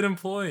only good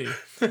employee.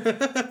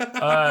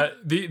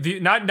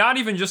 Not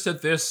even just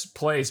at this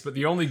place, but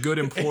the only good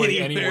employee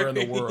anywhere in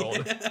the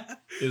world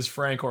is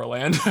Frank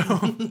Orlando.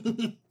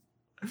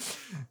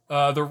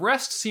 The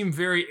rest seem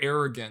very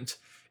arrogant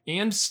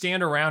and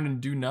stand around and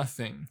do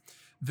nothing.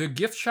 The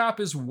gift shop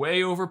is way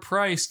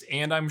overpriced,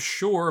 and I'm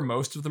sure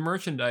most of the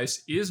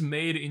merchandise is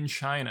made in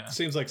China.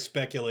 Seems like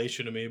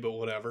speculation to me, but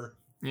whatever.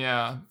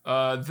 Yeah.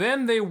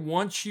 Then they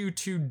want you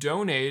to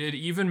donate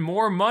even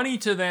more money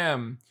to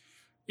them.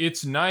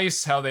 It's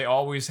nice how they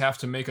always have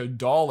to make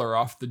 $1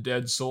 off the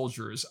dead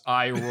soldiers.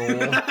 Eye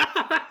roll.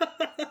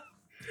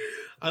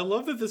 I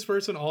love that this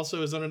person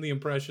also is under the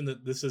impression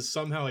that this is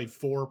somehow a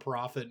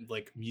for-profit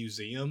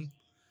museum.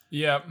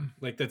 Yep.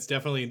 That's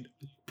definitely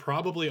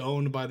probably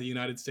owned by the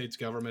United States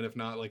government, if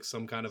not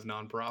some kind of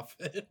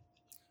nonprofit.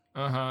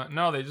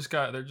 No, they're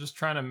just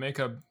trying to make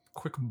a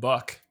quick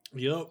buck.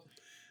 Yep.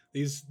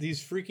 These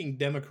freaking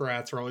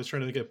Democrats are always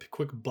trying to make a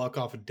quick buck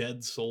off of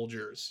dead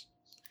soldiers.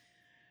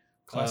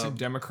 Classic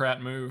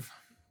Democrat move.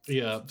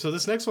 Yeah. So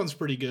this next one's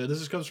pretty good.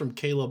 This comes from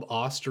Caleb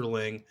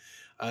Osterling.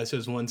 It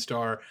says 1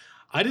 star.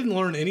 I didn't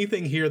learn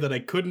anything here that I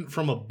couldn't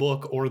from a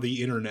book or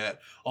the internet.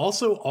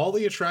 Also, all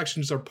the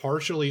attractions are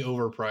partially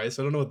overpriced.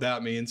 I don't know what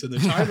that means. And the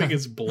timing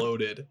is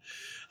bloated.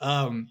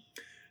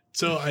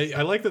 So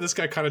I like that this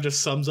guy kind of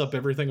just sums up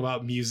everything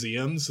about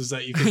museums, is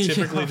that you can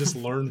typically just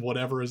learn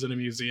whatever is in a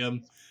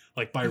museum,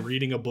 by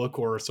reading a book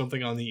or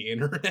something on the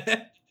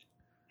internet.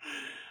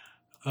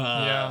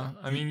 Yeah.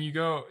 I mean, I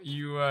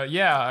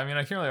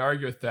can't really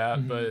argue with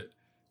that, but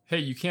hey,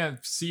 you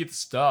can't see the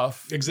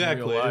stuff.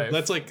 Exactly.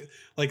 That's like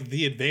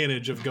the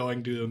advantage of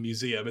going to a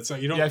museum. It's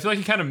like you don't. Yeah, I feel like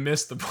you kind of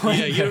missed the point.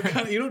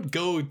 Yeah, you don't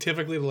go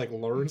typically to like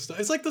learn stuff.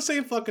 It's like the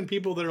same fucking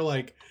people that are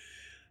like,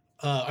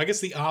 I guess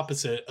the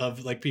opposite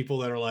of like people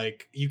that are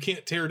like, you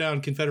can't tear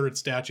down Confederate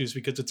statues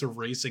because it's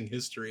erasing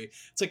history.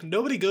 It's like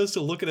nobody goes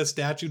to look at a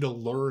statue to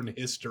learn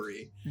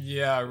history.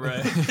 Yeah,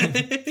 right.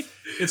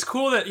 It's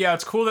cool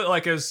that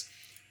like as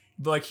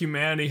like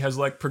humanity has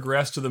like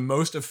progressed to the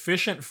most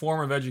efficient form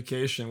of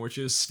education, which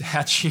is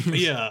statues.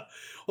 Yeah.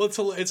 Well, it's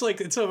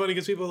so funny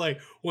because people are like,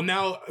 well,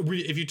 now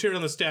if you tear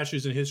down the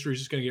statues and history is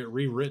just going to get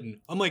rewritten.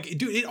 I'm like,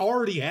 dude, it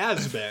already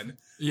has been.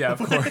 Yeah, of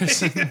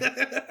course.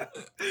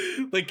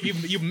 Like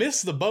you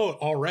missed the boat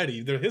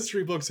already. The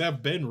history books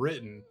have been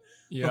written.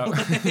 Yeah.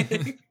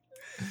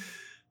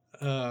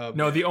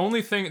 No, the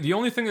only thing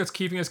that's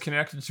keeping us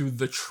connected to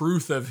the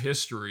truth of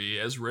history,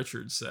 as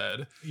Richard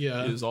said,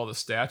 is all the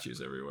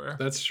statues everywhere.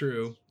 That's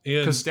true.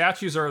 Because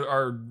statues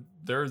are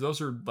they're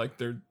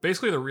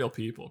basically the real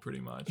people, pretty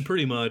much.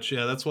 Pretty much,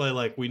 yeah. That's why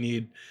like we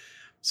need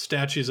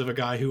statues of a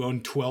guy who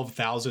owned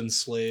 12,000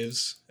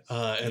 slaves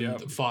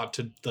and fought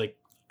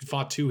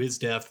to his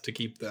death to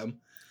keep them.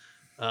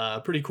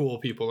 Pretty cool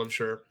people, I'm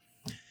sure.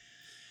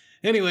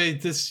 Anyway,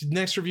 this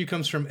next review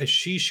comes from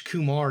Ashish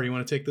Kumar. You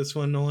want to take this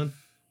one, Nolan?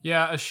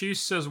 Yeah, Ashish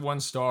says 1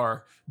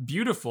 star.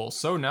 Beautiful,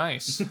 so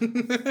nice.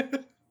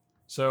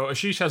 So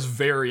Ashish has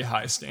very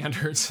high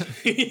standards.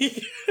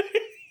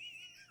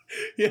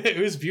 Yeah, it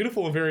was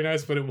beautiful and very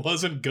nice, but it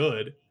wasn't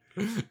good.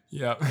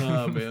 Yeah.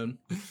 Oh, man.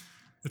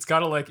 It's got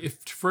to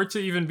for it to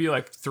even be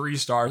 3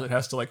 stars, it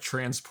has to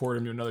transport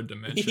him to another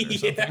dimension or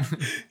something.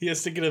 He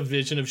has to get a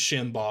vision of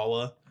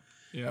Shambhala.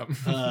 Yeah.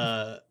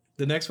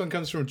 The next one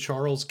comes from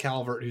Charles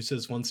Calvert, who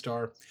says 1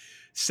 star.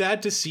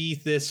 Sad to see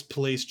this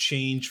place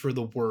change for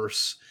the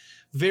worse.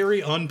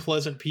 Very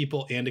unpleasant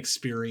people and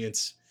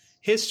experience.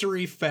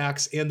 History,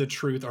 facts, and the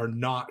truth are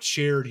not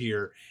shared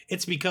here.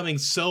 It's becoming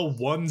so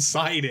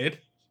one-sided.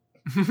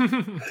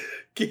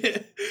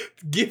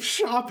 Gift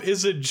shop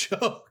is a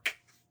joke.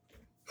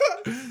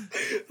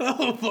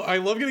 Oh, I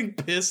love getting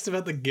pissed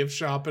about the gift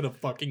shop in a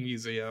fucking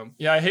museum.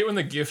 Yeah, I hate when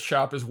the gift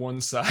shop is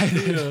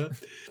one-sided. Yeah.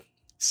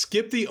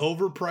 Skip the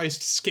overpriced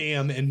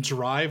scam and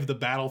drive the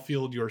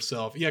battlefield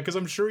yourself. Yeah, because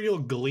I'm sure you'll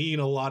glean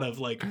a lot of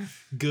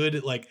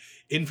good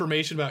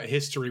information about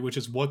history, which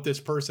is what this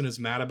person is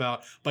mad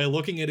about, by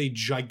looking at a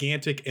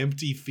gigantic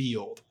empty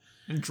field.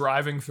 And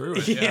driving through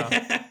it,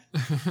 yeah.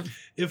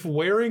 If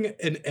wearing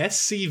an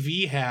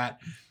SCV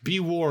hat, be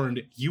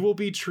warned, you will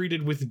be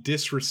treated with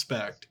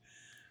disrespect.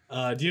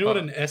 Do you know what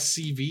an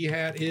SCV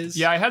hat is?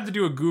 Yeah, I had to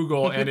do a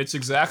Google, and it's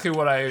exactly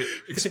what I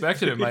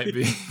expected it might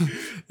be.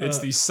 It's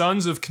the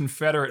Sons of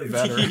Confederate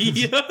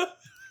Veterans. Yeah.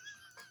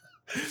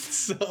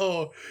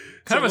 So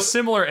kind of a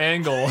similar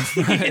angle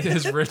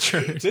as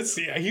Richard.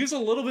 He was a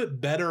little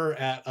bit better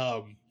at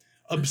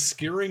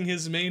obscuring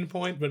his main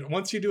point, but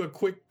once you do a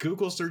quick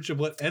Google search of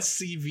what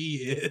SCV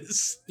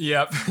is,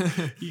 yep,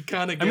 you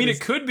kind of. It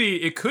could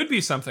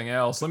be something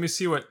else. Let me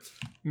see what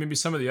maybe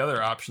some of the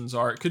other options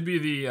are. It could be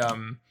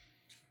the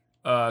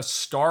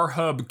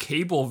StarHub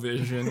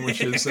Cablevision, which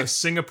is a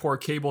Singapore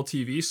cable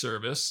TV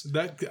service.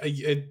 That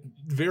it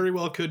very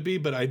well could be,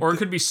 but or it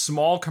could be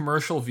Small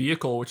Commercial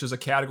Vehicle, which is a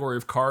category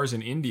of cars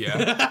in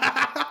India.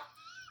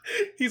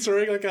 He's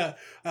wearing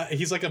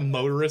he's like a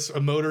motors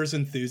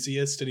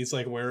enthusiast, and he's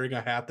wearing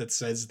a hat that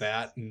says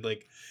that, and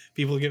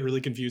people get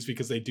really confused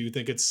because they do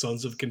think it's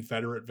Sons of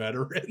Confederate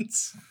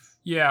Veterans.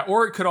 Yeah,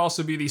 or it could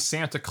also be the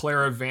Santa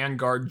Clara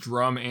Vanguard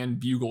Drum and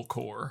Bugle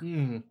Corps.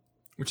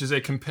 Which is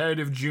a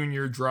competitive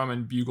junior drum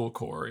and bugle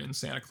corps in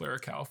Santa Clara,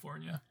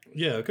 California.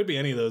 Yeah, it could be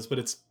any of those, but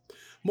it's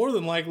more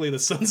than likely the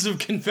Sons of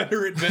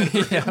Confederate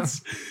Veterans. Yeah.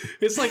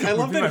 It's I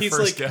love that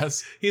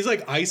he's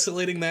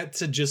isolating that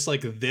to just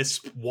this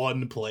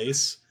one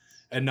place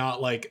and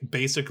not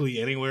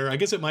basically anywhere. I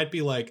guess it might be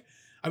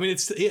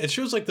it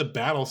shows the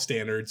battle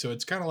standard, so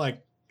it's kind of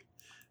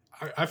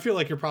I feel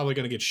like you're probably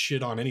going to get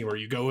shit on anywhere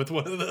you go with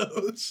one of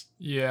those.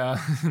 Yeah.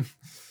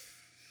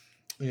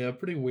 Yeah,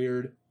 pretty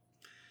weird.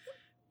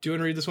 Do you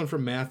want to read this one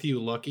from Matthew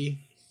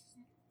Lucky?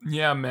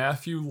 Yeah,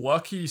 Matthew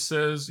Lucky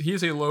says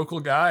he's a local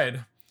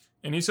guide.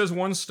 And he says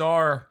 1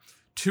 star,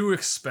 too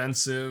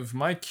expensive.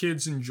 My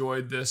kids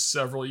enjoyed this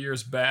several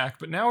years back,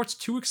 but now it's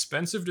too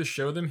expensive to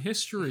show them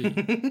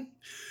history.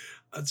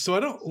 So I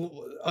don't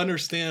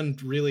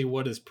understand really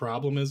what his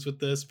problem is with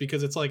this,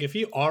 because it's if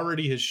he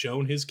already has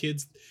shown his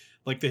kids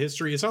the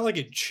history, it's not like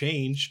it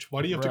changed.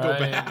 Why do you have to go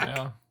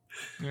back?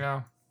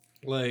 Yeah.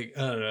 I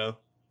don't know.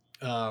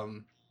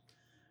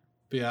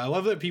 But yeah, I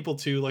love that people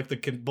too,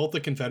 both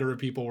the Confederate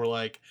people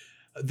were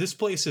this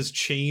place has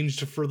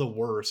changed for the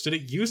worse. Did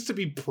it used to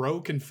be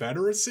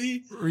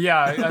pro-Confederacy?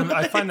 Yeah,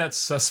 I find that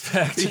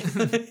suspect.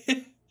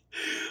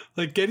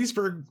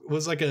 Gettysburg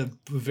was a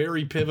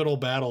very pivotal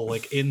battle,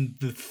 in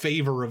the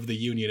favor of the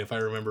Union, if I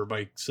remember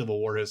my Civil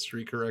War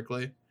history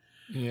correctly.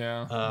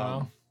 Yeah.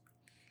 Well.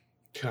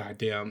 God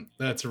damn,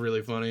 that's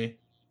really funny.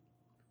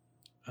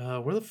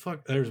 Where the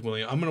fuck? There's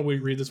William. I'm gonna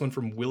read this one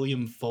from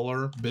William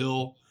Fuller.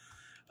 Bill.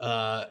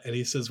 And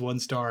he says 1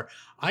 star.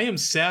 I am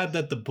sad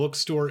that the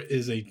bookstore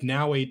is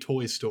now a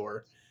toy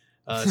store.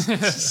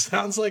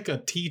 Sounds like a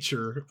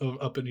teacher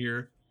up in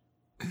here.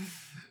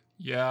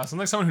 Yeah, sounds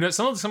like someone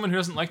who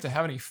doesn't like to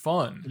have any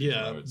fun.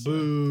 Yeah,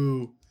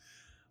 boo.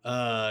 Do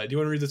you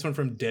want to read this one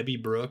from Debbie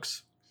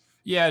Brooks?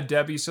 Yeah,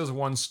 Debbie says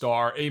 1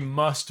 star, a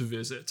must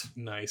visit.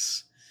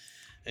 Nice.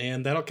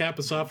 And that'll cap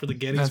us off for the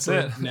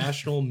Gettysburg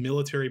National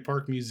Military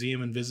Park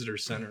Museum and Visitor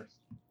Center.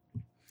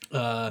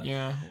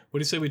 Yeah. What do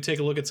you say we take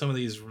a look at some of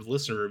these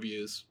listener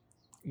reviews?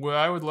 Well,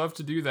 I would love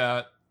to do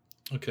that.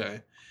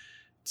 Okay.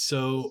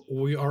 So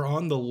we are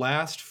on the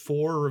last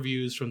 4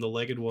 reviews from the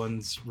Legged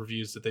Ones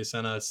reviews that they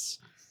sent us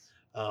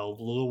a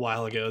little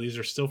while ago. These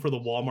are still for the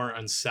Walmart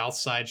on South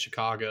Side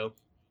Chicago.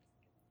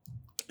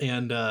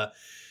 And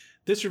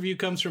this review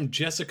comes from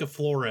Jessica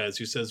Flores,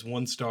 who says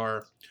 1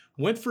 star.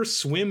 Went for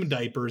swim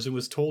diapers and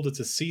was told it's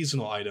a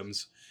seasonal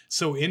items.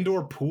 So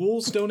indoor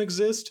pools don't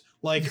exist?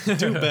 Like,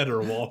 do better,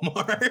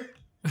 Walmart.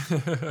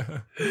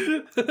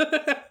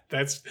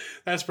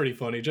 That's pretty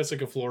funny.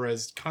 Jessica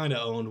Flores kind of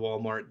owned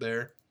Walmart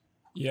there.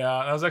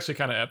 Yeah, that was actually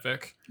kind of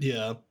epic.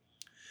 Yeah.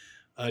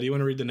 Do you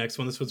want to read the next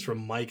one? This one's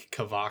from Mike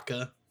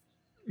Kavaka.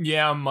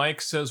 Yeah,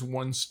 Mike says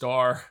 1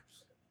 star.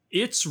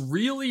 It's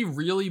really,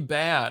 really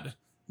bad.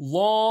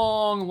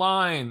 Long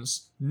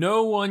lines.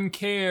 No one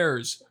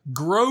cares.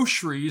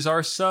 Groceries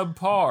are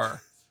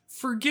subpar.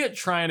 Forget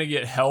trying to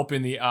get help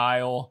in the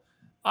aisle.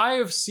 I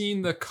have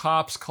seen the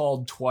cops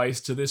called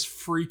twice to this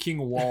freaking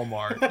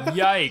Walmart.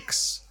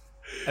 Yikes.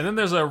 And then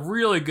there's a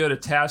really good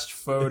attached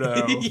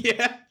photo.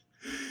 Yeah.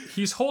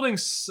 He's holding...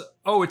 it's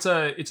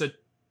a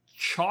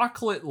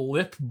chocolate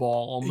lip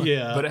balm,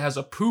 yeah, but it has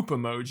a poop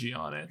emoji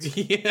on it.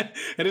 Yeah,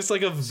 and it's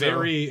like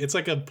it's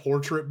like a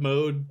portrait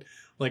mode,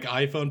 like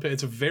iPhone.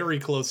 It's very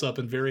close up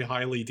and very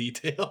highly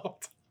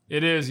detailed.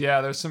 It is,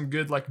 yeah. There's some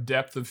good like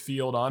depth of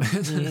field on it.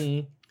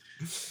 Mm-hmm.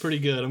 Pretty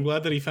good. I'm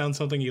glad that he found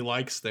something he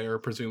likes there,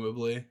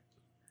 presumably.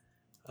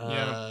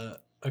 Yeah.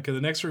 Okay,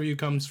 the next review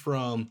comes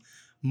from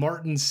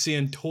Martin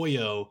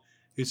Santoyo,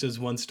 who says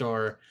 1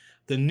 star.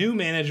 The new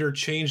manager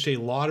changed a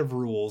lot of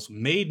rules.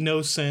 Made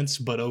no sense,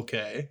 but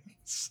okay.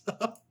 So...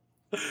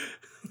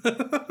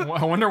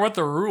 I wonder what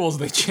the rules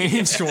they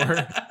changed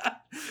were.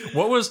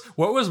 What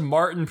was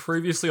Martin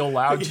previously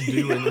allowed to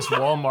do in this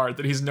Walmart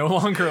that he's no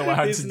longer allowed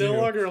to do? He's no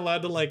longer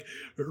allowed to like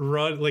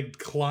run, like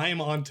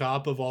climb on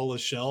top of all the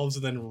shelves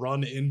and then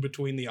run in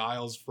between the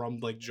aisles from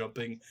like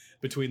jumping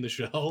between the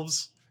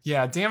shelves.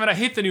 Yeah, damn it! I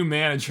hate the new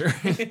manager.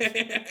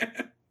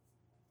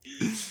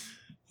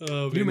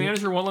 New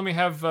manager won't let me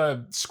have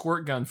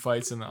squirt gun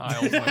fights in the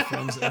aisle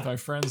with my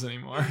friends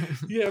anymore.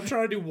 Yeah, I'm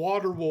trying to do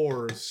water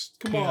wars.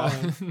 Come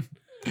on.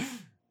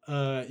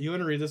 You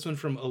want to read this one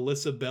from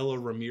Alyssa Bella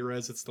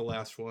Ramirez? It's the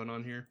last one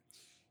on here.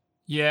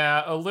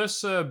 Yeah,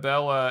 Alyssa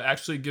Bella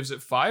actually gives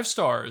it 5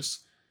 stars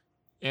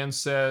and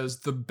says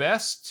the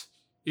best.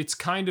 It's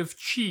kind of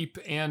cheap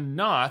and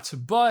not,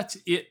 but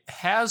it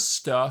has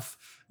stuff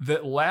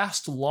that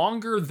lasts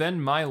longer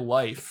than my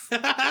life.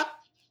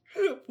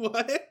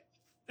 What?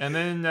 And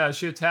then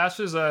she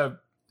attaches a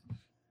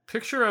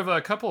picture of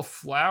a couple of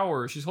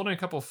flowers. She's holding a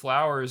couple of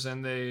flowers,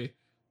 and I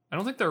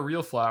don't think they're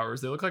real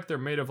flowers. They look like they're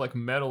made of like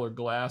metal or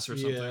glass or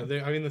something.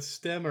 Yeah, I mean, the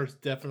stem is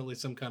definitely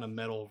some kind of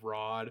metal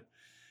rod.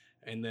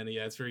 And then,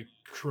 yeah, it's very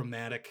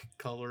chromatic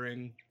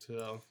coloring.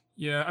 So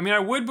yeah, I mean, I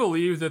would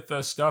believe that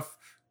the stuff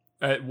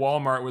at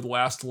Walmart would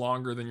last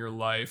longer than your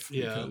life.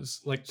 Yeah,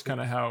 because like it's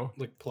kind of how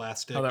like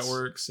plastics. How that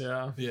works.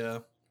 Yeah. Yeah.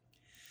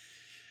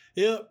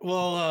 Yeah.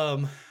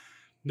 Well,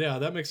 yeah,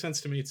 that makes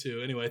sense to me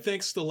too. Anyway,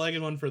 thanks to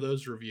Legged One for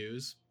those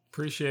reviews.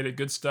 Appreciate it.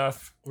 Good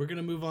stuff. We're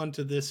gonna move on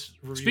to this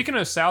review. Speaking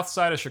of South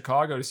Side of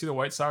Chicago, to see the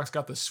White Sox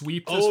got the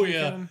sweep this weekend.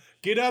 Yeah,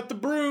 get out the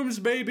brooms,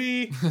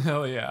 baby.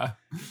 Hell yeah.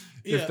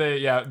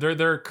 Yeah.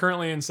 They're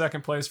currently in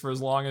second place for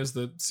as long as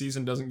the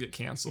season doesn't get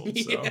canceled.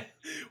 So yeah.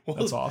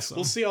 that's awesome.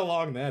 We'll see how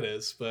long that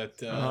is, but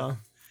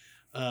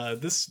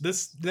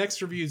this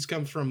next reviews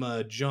comes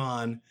from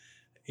John,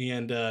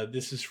 and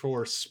this is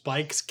for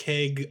Spike's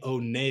Keg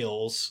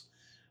O'Nails.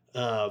 They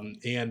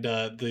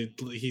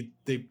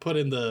put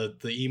in the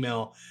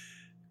email,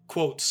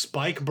 quote,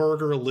 Spike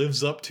Burger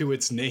lives up to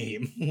its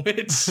name,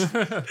 which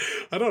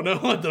I don't know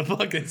what the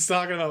fuck it's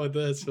talking about with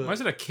this. But, why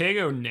is it a Keg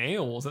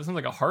O'Nails? That sounds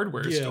like a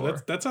hardware store. Yeah,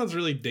 that sounds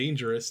really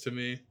dangerous to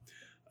me.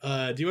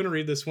 Do you want to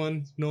read this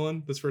one,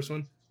 Nolan? This first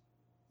one?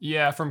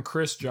 Yeah, from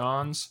Chris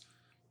Johns.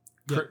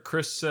 Yep.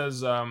 Chris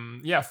says,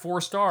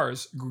 4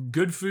 stars.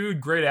 Good food,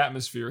 great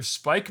atmosphere.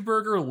 Spike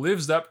Burger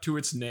lives up to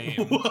its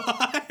name.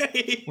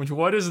 Why?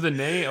 What is the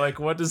name? Like,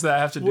 what does that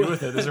have to do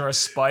with it? Is there a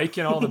spike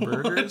in all the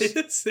burgers?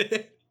 What is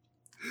it?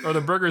 Are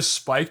the burgers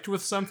spiked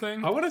with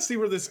something? I want to see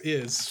where this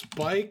is.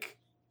 Spike.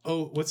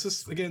 Oh, what's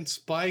this again?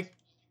 Spike.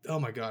 Oh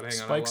my god, hang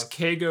on. Spike's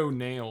Keg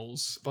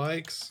O'Nails.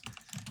 Spike's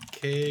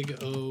Keg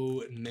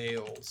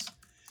O'Nails.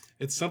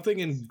 It's something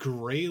in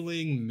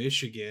Grayling,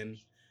 Michigan,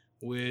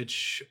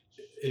 which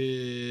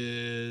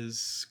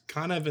is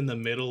kind of in the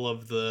middle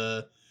of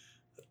the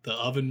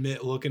oven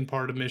mitt looking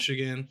part of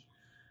Michigan.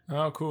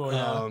 Oh, cool.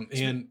 Yeah.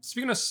 And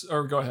speaking of,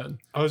 or go ahead.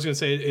 I was going to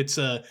say it's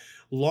a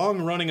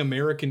long-running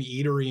American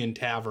eatery and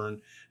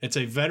tavern. It's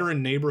a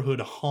veteran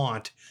neighborhood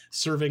haunt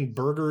serving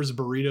burgers,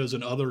 burritos,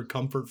 and other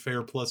comfort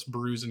fare plus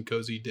brews and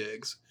cozy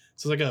digs.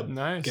 So it's like a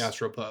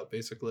gastropub,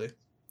 basically.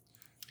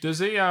 Does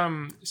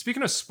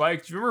speaking of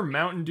spiked, do you remember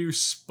Mountain Dew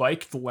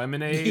spiked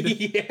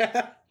lemonade?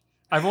 Yeah.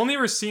 I've only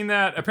ever seen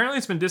that. Apparently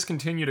it's been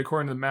discontinued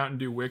according to the Mountain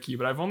Dew wiki,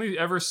 but I've only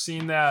ever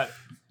seen that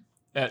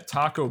at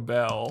Taco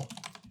Bell.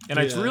 And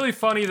it's really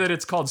funny that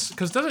it's called,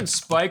 because doesn't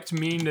spiked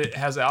mean it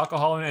has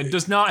alcohol in it? It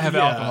does not have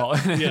alcohol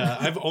in it. Yeah,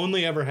 I've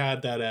only ever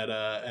had that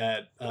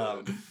at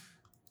I'm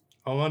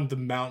on the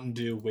Mountain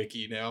Dew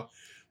wiki now.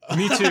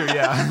 Me too,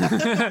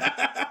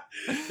 yeah.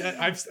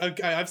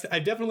 I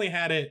definitely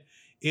had it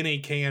in a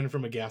can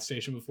from a gas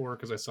station before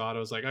because I saw it. I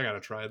was like, I gotta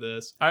try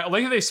this. I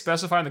like that they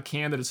specify in the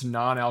can that it's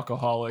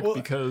non-alcoholic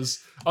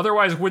because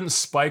otherwise wouldn't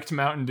spiked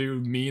Mountain Dew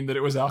mean that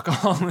it was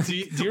alcoholic? Do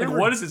you remember,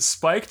 what is it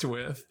spiked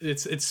with?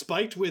 It's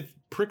spiked with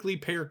prickly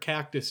pear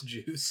cactus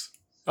juice.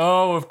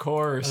 Oh, of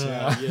course.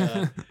 Yeah.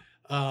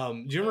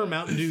 Do you remember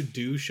Mountain Dew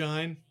Dew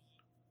Shine?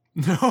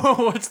 No,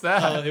 what's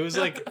that? It was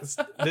like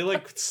they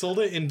like sold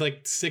it in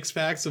like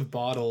 6-packs of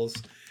bottles,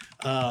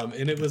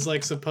 and it was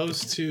like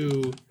supposed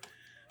to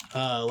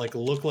like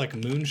look like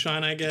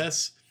moonshine, I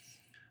guess.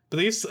 But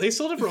they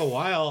sold it for a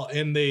while,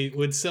 and they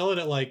would sell it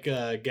at like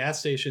gas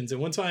stations.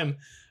 And one time,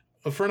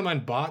 a friend of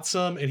mine bought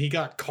some, and he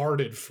got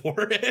carded for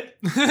it.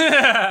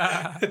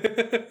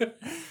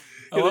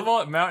 I love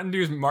all Mountain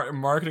Dew's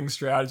marketing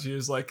strategy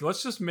is like,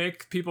 let's just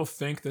make people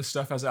think this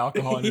stuff has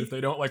alcohol in it if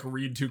they don't like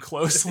read too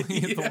closely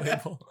at the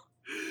label.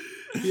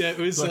 Yeah, it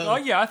was like, oh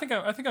yeah, I think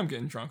I'm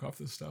getting drunk off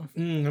this stuff.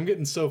 I'm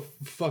getting so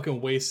fucking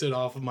wasted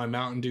off of my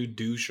Mountain Dew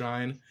Dew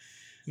Shine.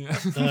 Yeah.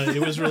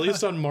 It was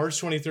released on March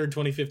 23rd,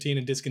 2015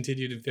 and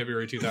discontinued in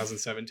February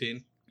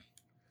 2017.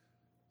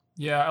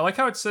 Yeah, I like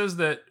how it says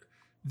that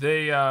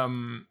they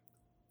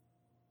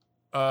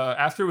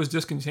after it was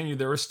discontinued,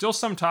 there were still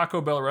some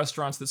Taco Bell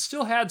restaurants that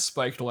still had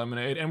spiked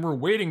lemonade and were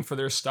waiting for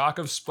their stock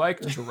of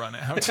spiked to run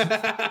out.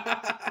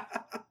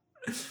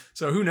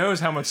 So who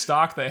knows how much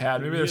stock they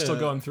had? Maybe they're still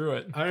going through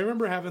it. I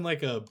remember having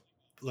like a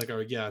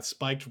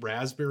spiked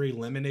raspberry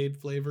lemonade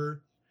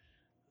flavor.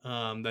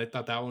 I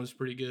thought that one was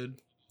pretty good.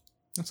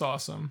 That's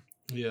awesome.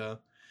 Yeah.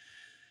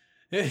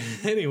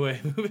 Anyway,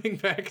 moving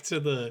back to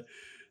the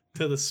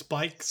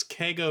Spike's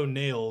Kego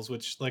Nails,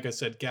 which, like I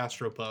said,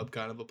 gastropub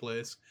kind of a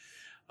place.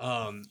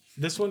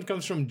 This one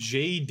comes from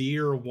J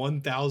Deer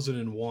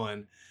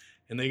 1001,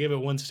 and they give it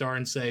 1 star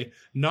and say,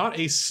 not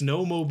a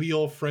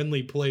snowmobile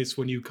friendly place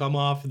when you come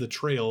off the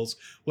trails,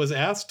 was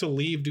asked to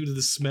leave due to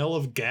the smell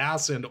of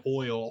gas and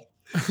oil.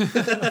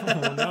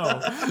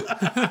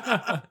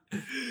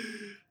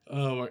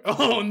 Oh no.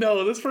 Oh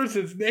no, this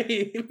person's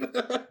name.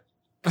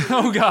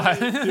 Oh god.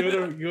 Do you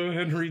want to go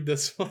ahead and read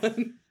this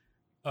one?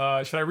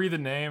 Should I read the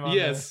name?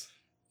 Yes.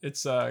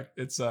 It's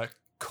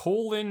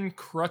Colin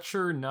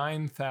Crutcher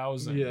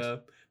 9000. Yeah.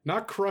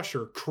 Not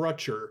Crusher,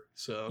 Crutcher.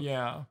 So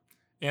yeah.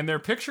 And their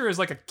picture is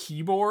like a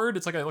keyboard.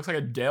 It looks like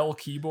a Dell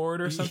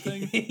keyboard or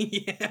something.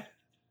 Yeah.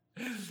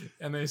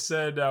 And they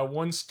said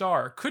 1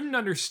 star. Couldn't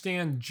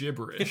understand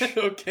gibberish.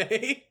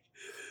 Okay.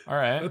 All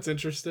right. That's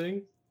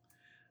interesting.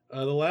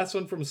 The last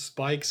one from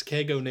Spike's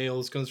Kego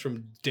Nails comes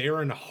from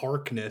Darren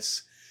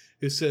Harkness,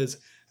 who says,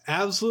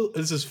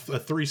 this is a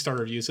 3-star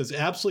review. It says,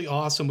 absolutely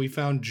awesome. We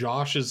found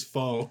Josh's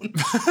phone.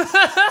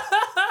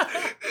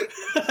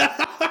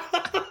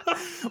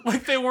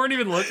 Like they weren't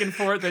even looking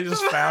for it. They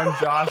just found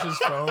Josh's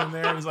phone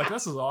there. He's like,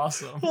 this is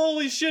awesome.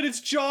 Holy shit,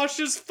 it's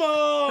Josh's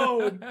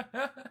phone.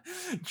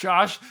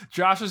 Josh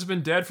has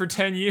been dead for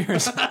 10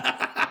 years. Oh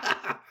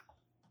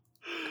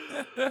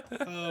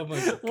my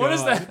god. What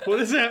is that? What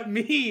does that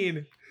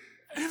mean?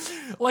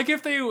 Like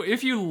if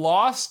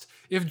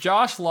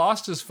Josh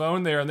lost his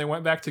phone there and they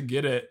went back to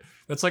get it,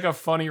 that's like a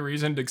funny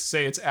reason to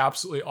say it's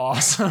absolutely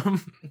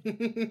awesome.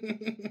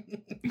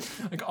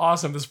 Like,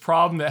 awesome, this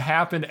problem that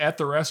happened at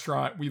the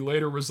restaurant we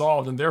later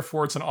resolved, and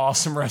therefore it's an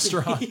awesome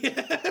restaurant.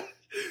 Yeah.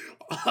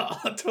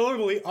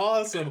 Totally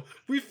awesome.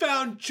 We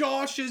found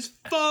Josh's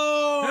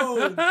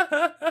phone.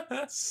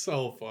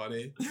 So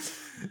funny.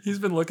 He's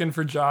been looking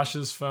for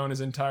Josh's phone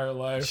his entire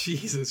life.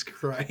 Jesus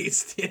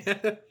Christ.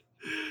 Yeah.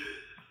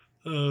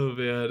 Oh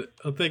man.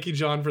 Well, thank you,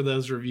 John, for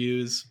those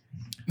reviews.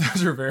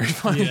 Those are very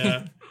funny.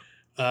 Yeah.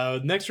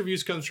 Next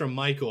reviews comes from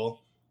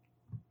Michael.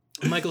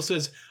 Michael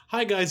says,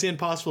 hi guys and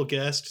possible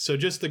guest. So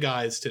just the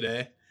guys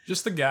today.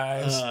 Just the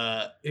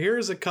guys.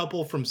 Here's a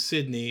couple from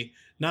Sydney.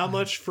 Not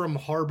much from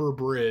Harbor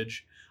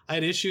Bridge. I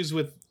had issues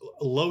with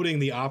loading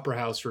the Opera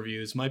House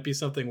reviews. Might be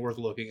something worth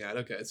looking at.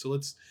 Okay, so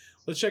let's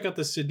check out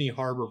the Sydney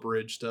Harbor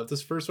Bridge stuff.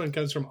 This first one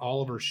comes from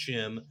Oliver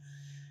Shim,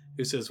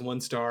 who says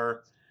 1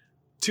 star.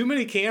 Too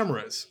many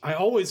cameras. I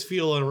always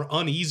feel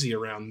uneasy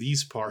around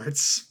these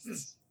parts.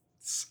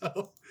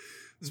 So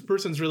this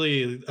person's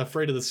really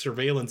afraid of the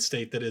surveillance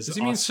state that is. Does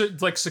he mean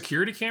like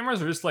security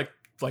cameras or just like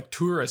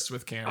tourists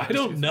with cameras? I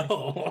don't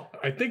know.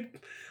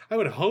 I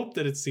would hope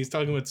that he's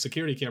talking about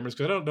security cameras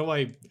because I don't know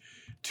why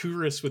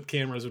tourists with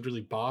cameras would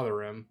really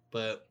bother him.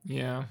 But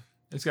yeah,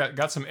 It's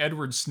got some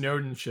Edward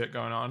Snowden shit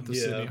going on at the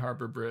Sydney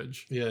Harbor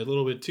Bridge. Yeah, a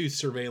little bit too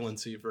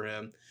surveillance-y for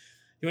him.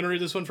 You want to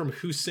read this one from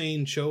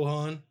Hussein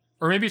Chauhan?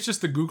 Or maybe it's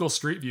just the Google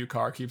Street View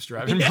car keeps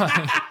driving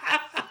by.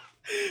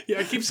 Yeah,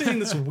 I keep seeing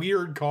this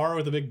weird car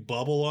with a big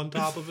bubble on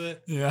top of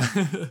it. Yeah.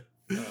 Oh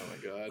my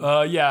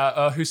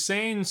god.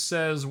 Hussein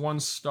says 1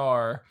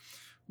 star.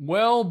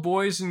 Well,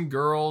 boys and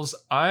girls,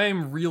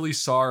 I'm really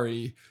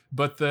sorry,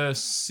 but the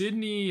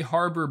Sydney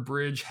Harbor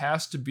Bridge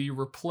has to be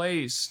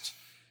replaced.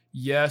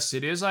 Yes,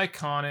 it is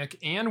iconic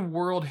and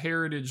World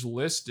Heritage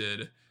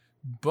listed,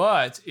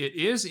 but it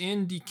is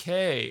in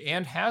decay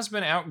and has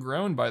been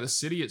outgrown by the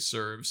city it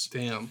serves.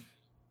 Damn.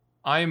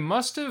 I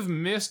must have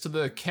missed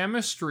the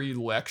chemistry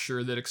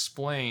lecture that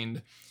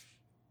explained,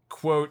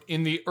 quote,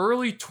 in the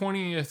early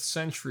 20th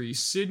century,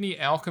 Sydney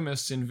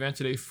alchemists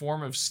invented a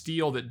form of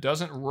steel that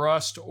doesn't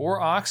rust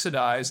or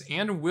oxidize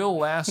and will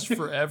last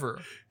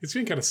forever. He's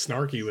being kind of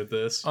snarky with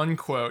this.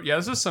 Unquote. Yeah,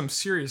 this is some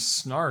serious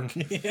snark.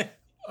 Yeah.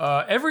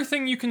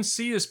 Everything you can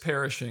see is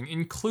perishing,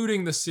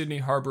 including the Sydney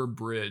Harbor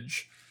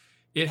Bridge.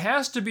 It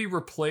has to be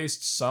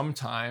replaced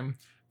sometime.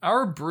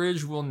 Our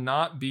bridge will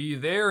not be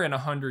there in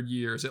 100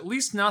 years, at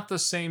least not the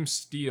same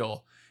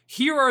steel.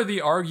 Here are the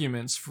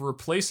arguments for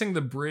replacing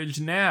the bridge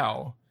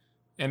now.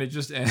 And it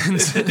just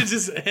ends. It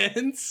just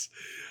ends?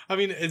 I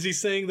mean, is he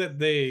saying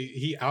that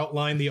he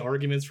outlined the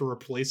arguments for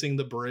replacing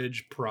the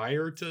bridge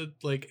prior to,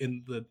 like,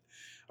 in the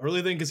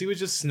early thing? Because he was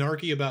just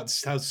snarky about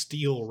how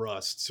steel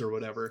rusts or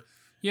whatever.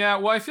 Yeah,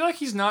 well, I feel like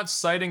he's not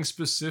citing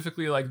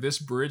specifically like this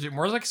bridge. It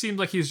more like seems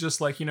like he's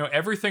just like,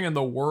 everything in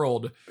the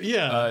world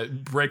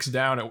breaks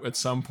down at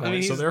some point. I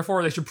mean, so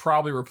therefore they should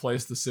probably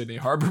replace the Sydney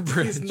Harbor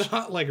Bridge. He's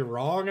not like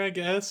wrong, I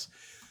guess.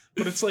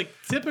 But it's like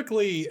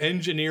typically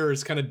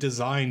engineers kind of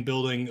design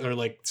building or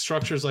like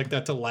structures like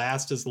that to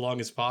last as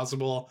long as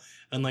possible.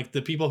 And like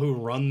the people who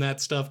run that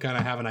stuff kind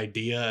of have an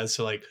idea as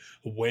to like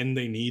when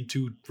they need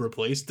to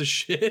replace the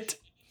shit.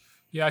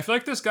 Yeah, I feel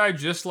like this guy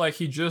just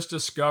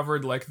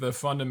discovered like the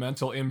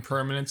fundamental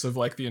impermanence of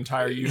like the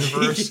entire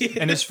universe.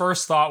 Yeah. And his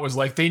first thought was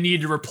like, they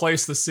need to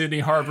replace the Sydney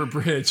Harbor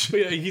Bridge.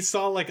 Yeah, he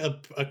saw like a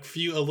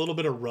little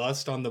bit of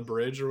rust on the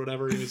bridge or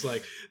whatever. He was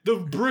like, the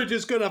bridge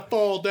is gonna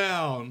fall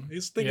down.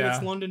 He's thinking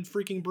it's London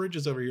freaking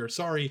bridges over here.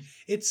 Sorry,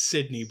 it's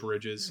Sydney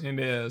bridges. It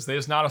is.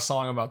 There's not a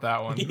song about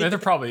that one. Yeah. There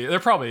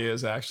probably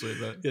is actually,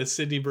 but yeah,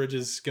 Sydney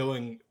bridges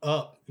going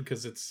up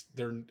because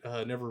they're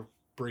never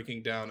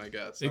breaking down, I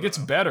guess. It gets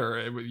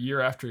better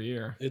year after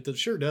year. It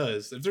sure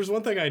does. If there's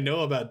one thing I know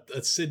about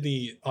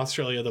Sydney,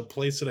 Australia, the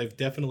place that I've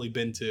definitely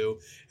been to,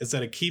 is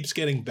that it keeps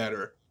getting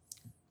better.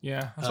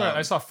 Yeah, that's why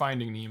I saw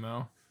Finding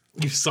Nemo.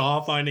 You saw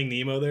Finding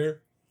Nemo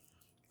there?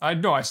 I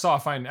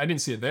didn't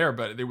see it there,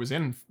 but it was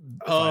in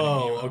Finding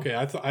Nemo. Okay.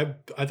 I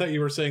thought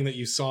you were saying that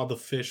you saw the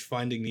fish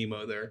Finding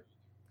Nemo there.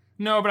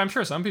 No, but I'm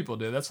sure some people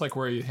did. That's like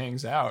where he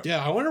hangs out.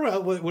 Yeah, I wonder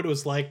what it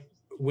was like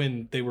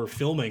when they were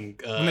filming.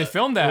 When they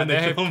filmed that,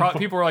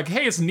 people were like,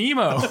 hey, it's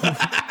Nemo.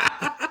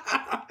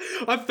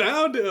 I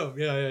found him.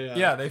 Yeah.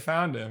 Yeah, they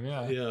found him.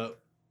 Yeah. Yeah.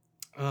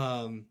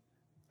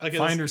 Okay,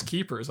 Finders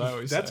keepers, I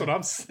always say. That's what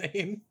I'm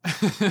saying.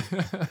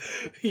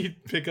 You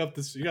pick up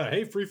this. Yeah,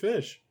 hey, free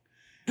fish.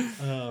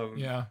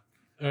 Yeah.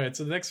 All right,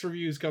 so the next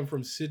reviews come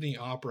from Sydney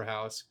Opera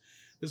House.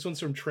 This one's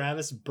from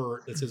Travis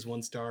Burt. That says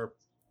 1 star.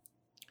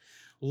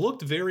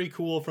 Looked very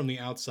cool from the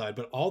outside,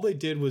 but all they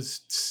did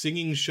was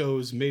singing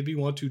shows made me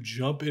want to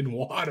jump in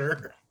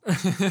water.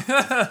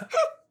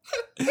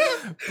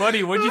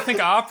 Buddy, what do you think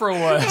opera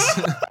was?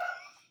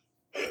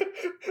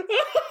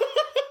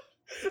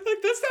 Like,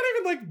 that's not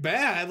even like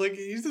bad. Like,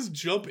 you just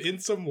jump in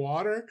some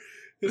water.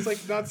 It's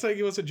like not saying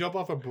he wants to jump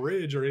off a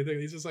bridge or anything.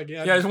 He's just like,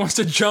 yeah, he just wants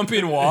to jump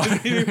in water.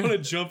 He want to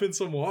jump in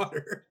some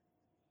water.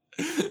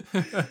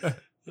 Oh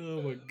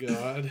my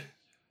god.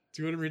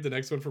 Do you want to read the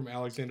next one from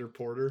Alexander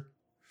Porter?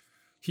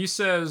 He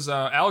says,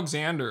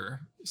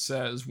 Alexander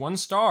says, 1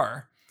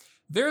 star.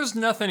 There's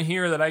nothing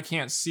here that I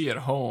can't see at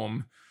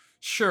home.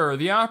 Sure,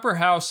 the Opera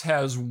House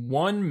has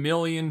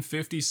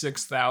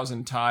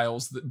 1,056,000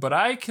 tiles, but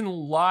I can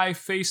lie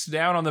face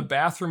down on the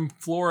bathroom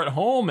floor at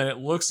home and it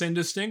looks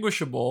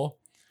indistinguishable.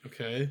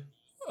 Okay.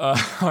 All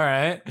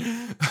right.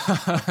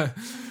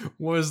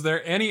 Was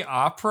there any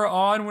opera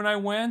on when I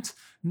went?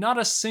 Not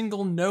a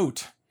single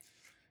note.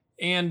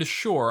 And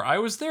sure, I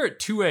was there at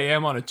 2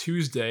 a.m. on a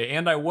Tuesday,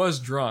 and I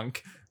was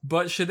drunk,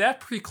 but should that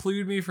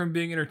preclude me from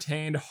being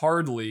entertained?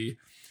 Hardly.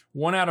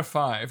 1 out of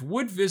 5.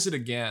 Would visit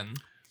again.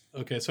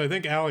 Okay, so I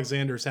think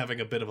Alexander's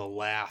having a bit of a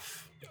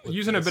laugh.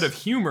 Using a bit of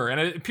humor, and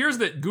it appears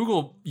that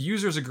Google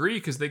users agree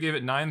because they gave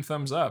it 9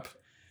 thumbs up.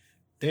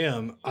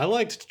 Damn, I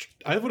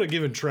would have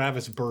given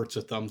Travis Burt's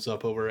a thumbs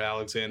up over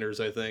Alexander's,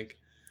 I think.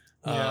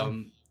 Yeah.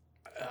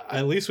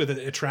 At least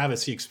with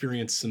Travis, he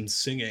experienced some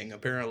singing.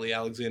 Apparently,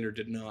 Alexander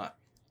did not.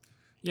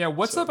 Yeah,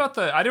 what's about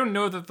I don't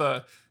know that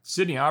the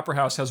Sydney Opera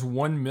House has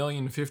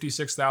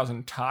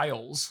 1,056,000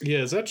 tiles. Yeah,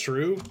 is that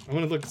true? I'm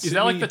gonna look. Is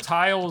that like the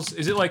tiles?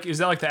 Is that like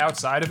the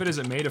outside of it? Is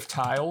it made of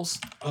tiles?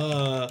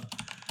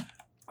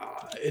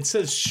 It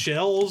says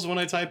shells when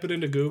I type it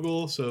into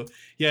Google. So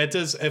yeah, it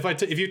does.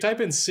 If you type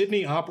in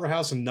Sydney Opera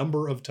House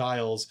number of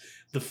tiles,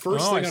 The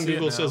first Oh, thing I on see it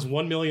Google now. says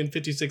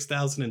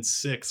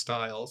 1,056,006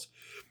 tiles.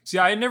 See,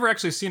 I had never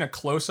actually seen a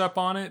close up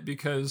on it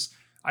because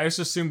I just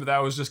assumed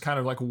that was just kind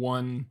of like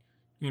one,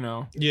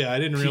 Yeah, I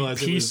didn't realize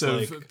piece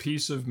it was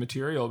piece of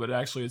material, but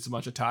actually it's a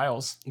bunch of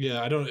tiles.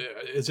 Yeah, I don't.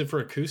 Is it for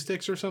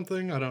acoustics or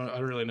something? I don't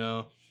really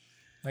know.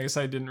 I guess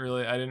I never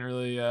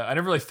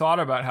really thought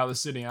about how the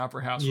Sydney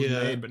Opera House was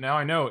Yeah. made, but now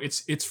I know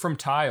it's from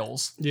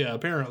tiles. Yeah,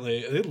 apparently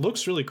it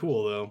looks really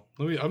cool though.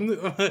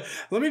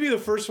 Let me be the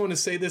first one to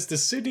say this: the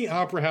Sydney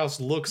Opera House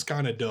looks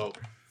kind of dope.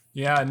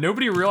 Yeah,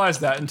 nobody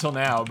realized that until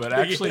now, but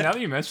actually Yeah. now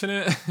that you mention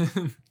it,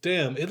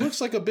 Damn, it looks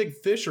like a big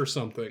fish or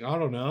something. I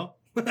don't know.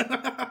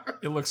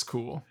 it looks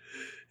cool.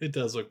 It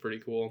does look pretty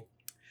cool.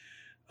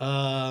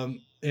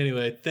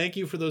 Anyway, thank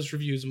you for those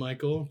reviews,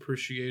 Michael.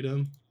 Appreciate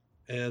them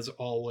as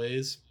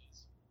always.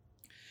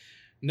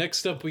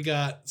 Next up, we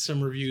got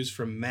some reviews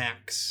from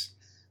Max.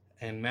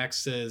 And Max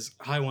says,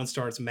 hi, 1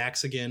 star. It's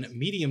Max again,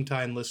 medium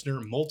time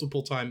listener,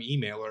 multiple time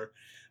emailer.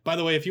 By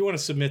the way, if you want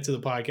to submit to the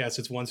podcast,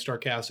 it's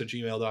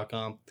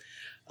 1starcast@gmail.com.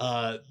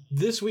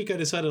 This week, I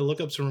decided to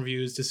look up some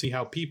reviews to see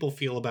how people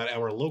feel about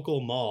our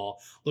local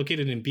mall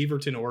located in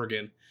Beaverton,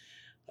 Oregon.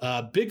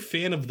 Big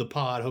fan of the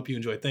pod. Hope you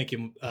enjoy. Thank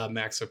you,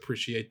 Max.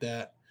 Appreciate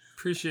that.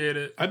 Appreciate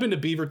it. I've been to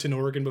Beaverton,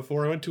 Oregon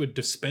before. I went to a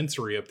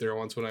dispensary up there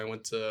once when I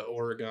went to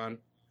Oregon.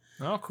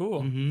 Oh,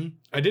 cool. Mm-hmm.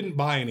 I didn't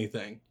buy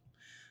anything.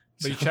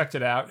 But you checked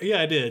it out.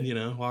 Yeah, I did.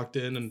 Walked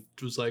in and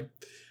was like,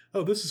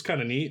 oh, this is kind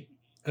of neat.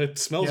 It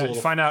smells a Yeah,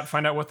 little...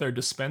 find out what they're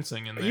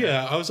dispensing in there.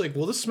 Yeah, I was like,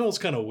 well, this smells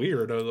kind of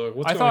weird. I was like,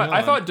 what's I going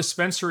on? thought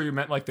dispensary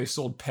meant like they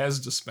sold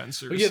Pez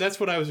dispensers. Yeah, that's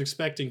what I was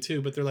expecting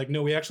too. But they're like,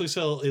 no, we actually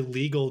sell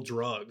illegal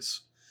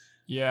drugs.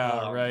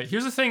 Yeah, right.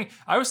 Here's the thing.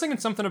 I was thinking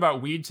something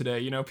about weed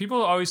today.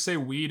 People always say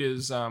weed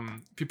is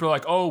people are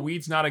like, "Oh,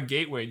 weed's not a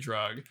gateway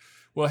drug."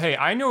 Well, hey,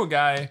 I know a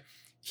guy,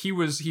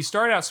 he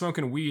started out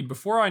smoking weed.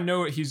 Before I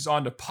know it, he's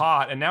on to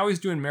pot, and now he's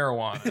doing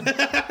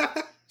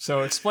marijuana.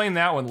 So explain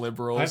that one,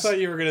 liberals. I thought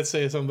you were going to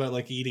say something about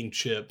like eating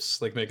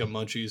chips, like make a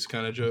munchies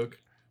kind of joke.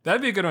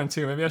 That'd be a good one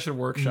too. Maybe I should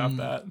workshop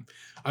that.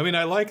 I mean,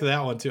 I like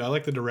that one too. I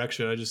like the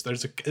direction.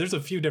 There's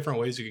a few different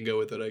ways you can go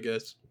with it, I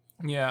guess.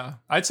 Yeah,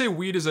 I'd say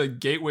weed is a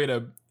gateway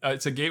to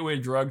it's a gateway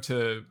drug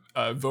to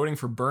voting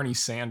for Bernie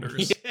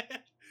Sanders. Yeah.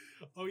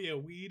 Oh yeah,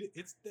 weed.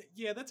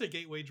 That's a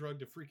gateway drug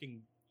to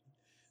freaking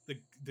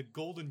the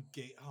Golden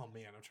Gate. Oh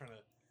man, I'm trying to.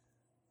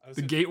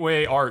 The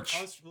Gateway Arch.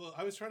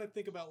 I was trying to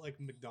think about like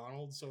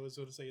McDonald's, so I was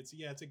going to say it's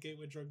a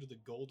gateway drug to the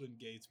Golden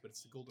Gates, but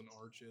it's the Golden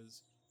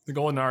Arches. The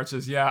Golden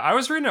Arches, yeah. I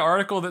was reading an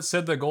article that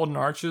said the Golden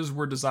Arches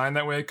were designed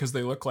that way because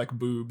they look like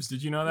boobs.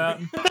 Did you know that?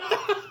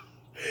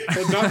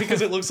 Not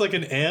because it looks like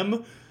an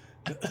M.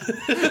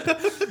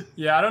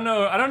 Yeah, I don't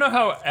know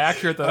how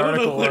accurate that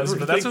article was,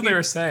 but that's what they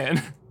were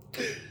saying.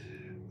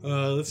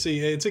 Let's see.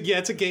 It's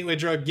a gateway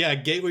drug. Yeah,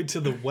 gateway to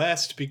the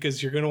West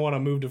because you're gonna want to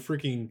move to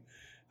freaking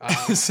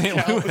St.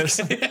 Louis.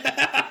 St.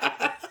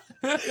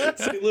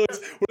 Louis,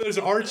 where there's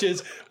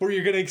arches, where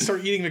you're gonna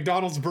start eating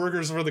McDonald's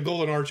burgers for the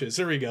Golden Arches.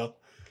 There we go.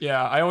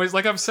 Yeah, I always,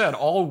 like I've said,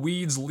 all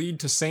weeds lead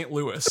to St.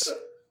 Louis.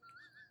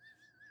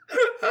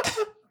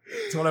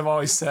 That's what I've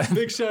always said.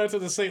 Big shout out to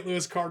the St.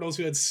 Louis Cardinals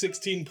who had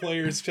 16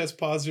 players test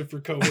positive for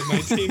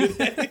COVID-19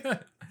 today.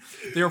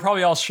 They were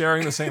probably all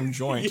sharing the same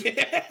joint.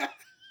 Yeah.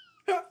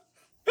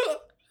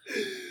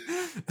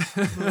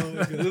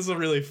 Oh, this is a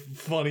really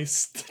funny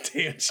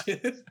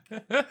tangent.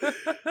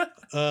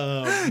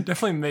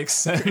 Definitely makes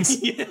sense.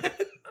 Yeah.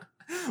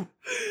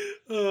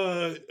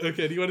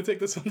 Okay, do you want to take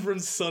this one from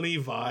Sunny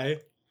Vi?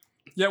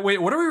 Yeah,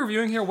 wait, what are we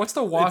reviewing here? What's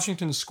the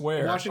Washington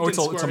Square? Washington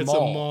Square, it's a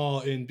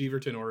mall in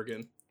Beaverton,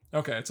 Oregon.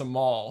 Okay, it's a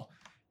mall.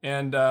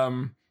 And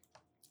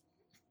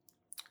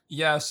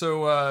yeah,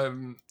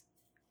 so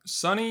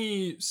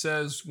Sunny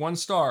says 1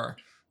 star.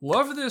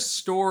 Love this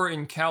store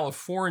in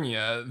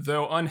California,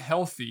 though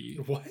unhealthy.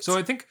 What? So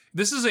I think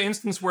this is an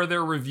instance where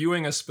they're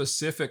reviewing a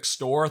specific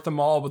store at the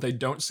mall, but they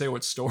don't say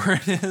what store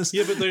it is.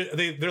 Yeah, but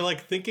they're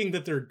like thinking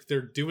that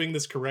they're doing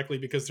this correctly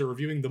because they're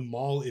reviewing the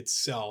mall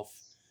itself.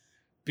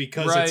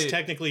 Because Right. it's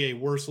technically a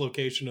worse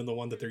location than the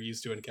one that they're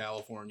used to in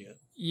California.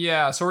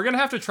 Yeah, so we're going to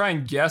have to try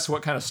and guess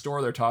what kind of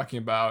store they're talking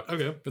about.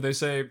 Okay. But they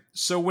say,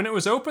 so when it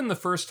was opened the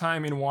first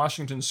time in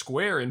Washington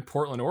Square in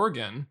Portland,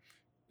 Oregon,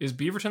 is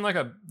Beaverton like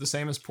the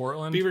same as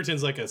Portland?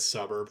 Beaverton's like a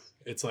suburb.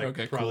 It's like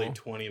Okay, probably cool.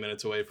 20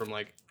 minutes away from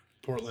like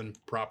Portland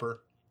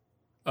proper.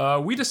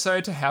 We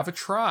decided to have a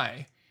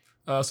try.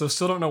 So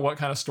still don't know what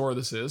kind of store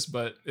this is,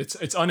 but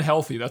it's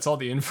unhealthy. That's all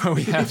the info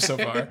we have so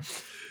far.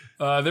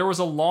 There was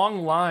a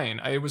long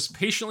line. I was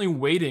patiently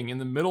waiting in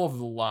the middle of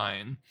the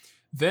line.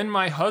 Then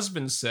my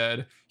husband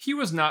said he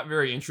was not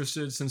very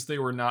interested since they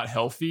were not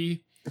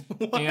healthy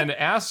and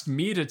asked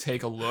me to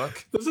take a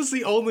look. This is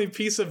the only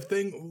piece of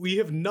thing we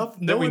have no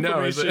we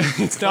know is information.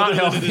 that it's not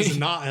other than healthy. It is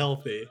not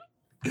healthy.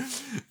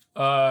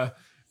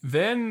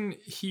 Then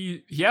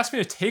he asked me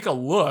to take a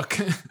look.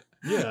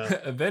 Yeah.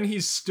 Then he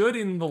stood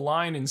in the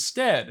line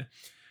instead.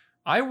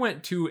 I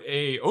went to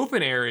a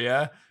open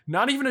area,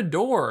 not even a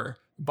door,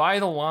 by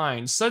the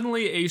line.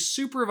 Suddenly a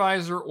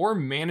supervisor or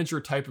manager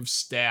type of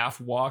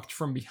staff walked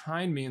from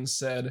behind me and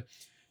said,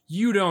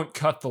 "You don't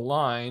cut the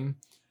line."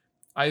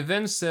 I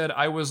then said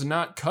I was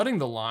not cutting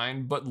the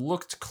line, but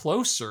looked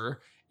closer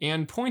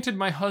and pointed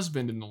my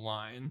husband in the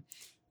line.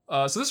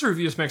 So this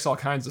review just makes all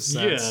kinds of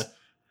sense.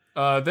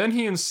 Yeah. Then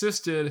he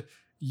insisted,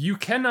 "You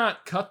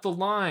cannot cut the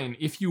line.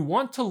 If you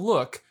want to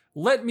look,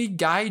 let me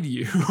guide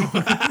you."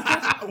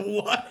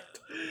 What?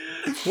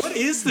 What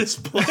is this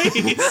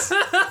place?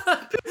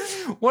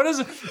 What is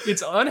it?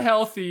 It's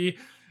unhealthy,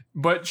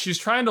 but she's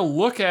trying to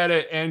look at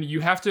it, and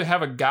you have to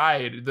have a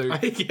guide to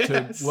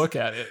look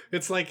at it.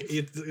 It's like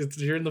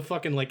you're in the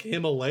fucking like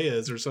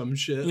Himalayas or some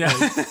shit. Yeah.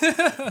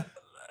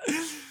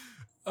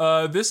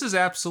 Like. This is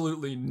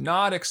absolutely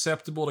not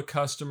acceptable to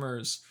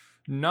customers.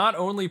 Not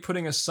only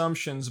putting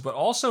assumptions, but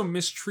also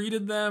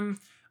mistreated them.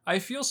 I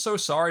feel so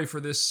sorry for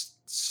this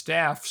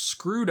staff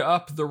screwed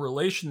up the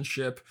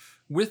relationship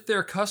with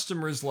their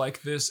customers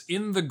like this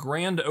in the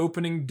grand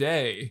opening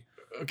day.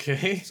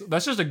 Okay. So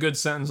that's just a good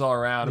sentence all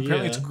around.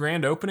 Apparently it's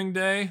grand opening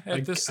day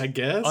at this I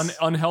guess.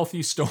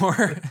 Unhealthy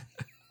store.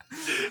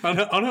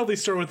 Unhealthy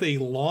store with a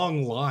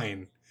long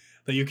line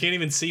that you can't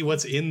even see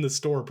what's in the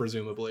store,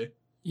 presumably.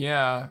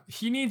 Yeah.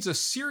 He needs a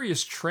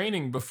serious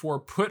training before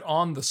put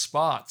on the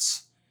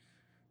spots.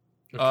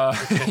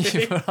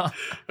 Okay.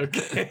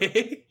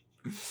 Okay.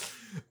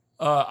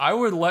 I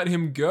would let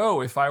him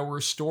go if I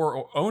were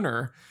store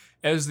owner,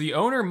 as the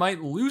owner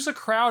might lose a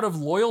crowd of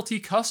loyalty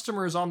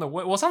customers on the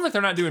way. Well, it sounds like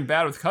they're not doing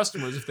bad with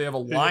customers if they have a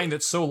line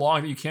that's so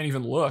long that you can't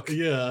even look.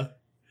 Yeah.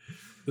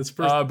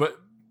 But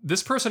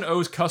this person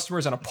owes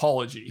customers an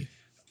apology.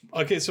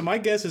 Okay, so my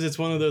guess is it's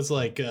one of those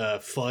like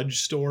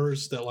fudge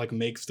stores that like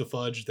makes the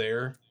fudge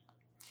there.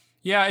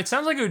 Yeah, it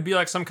sounds like it would be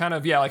like some kind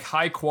of, like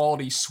high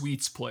quality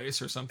sweets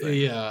place or something.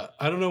 Yeah,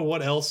 I don't know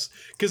what else,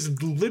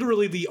 because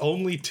literally the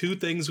only two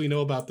things we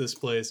know about this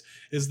place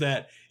is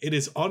that it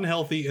is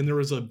unhealthy and there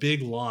is a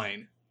big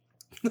line.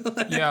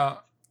 Yeah,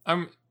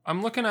 I'm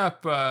looking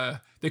up.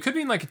 They could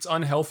mean like it's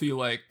unhealthy,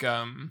 like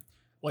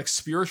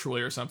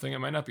spiritually or something. It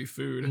might not be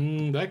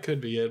food. That could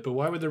be it, but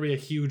why would there be a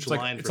huge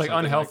line? It's like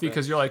unhealthy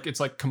because you're like it's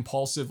like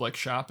compulsive like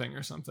shopping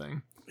or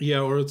something. Yeah,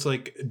 or it's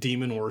like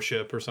demon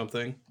worship or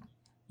something.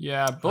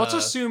 Yeah, but let's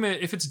assume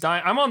if it's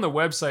dining. I'm on the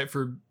website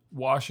for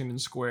Washington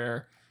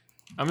Square.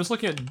 I'm just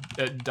looking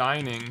at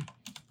dining.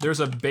 There's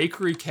a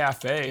bakery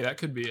cafe. That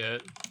could be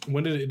it.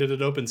 When did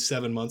it open?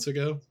 7 months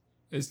ago?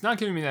 It's not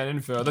giving me that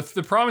info.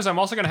 The problem is I'm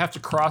also going to have to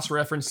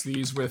cross-reference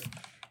these with.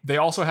 They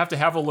also have to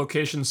have a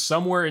location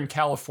somewhere in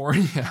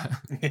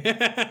California.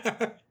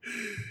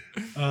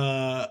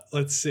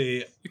 Let's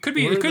see. It could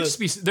be. It could just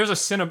be. There's a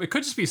Cinnabon. It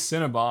could just be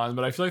Cinnabon,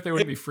 but I feel like they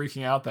wouldn't be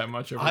freaking out that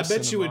much over. I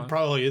bet you it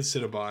probably is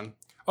Cinnabon.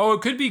 Oh,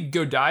 it could be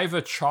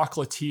Godiva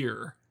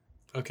Chocolatier.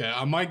 Okay,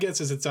 my guess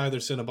is it's either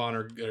Cinnabon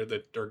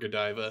or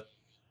Godiva.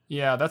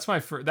 Yeah, that's my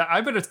first.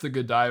 I bet it's the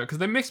Godiva because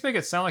they make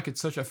it sound like it's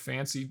such a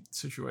fancy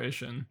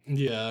situation.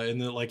 Yeah,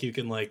 and then like you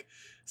can like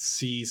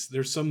see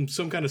there's some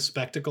kind of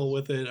spectacle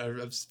with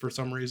it for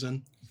some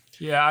reason.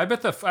 Yeah, I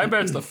bet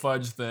it's the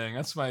fudge thing.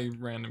 That's my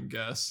random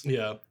guess.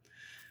 Yeah.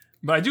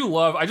 But I just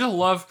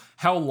love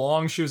how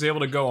long she was able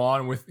to go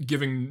on with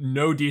giving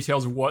no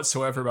details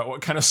whatsoever about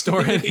what kind of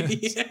store it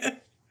is. Yeah.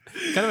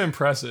 Kind of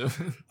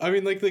impressive. I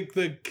mean, like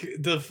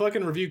the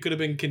fucking review could have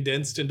been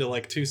condensed into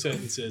like 2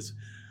 sentences.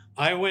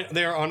 I went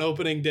there on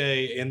opening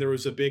day and there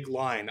was a big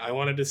line. I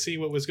wanted to see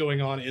what was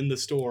going on in the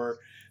store,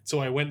 so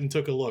I went and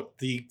took a look.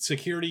 The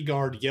security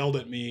guard yelled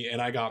at me and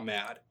I got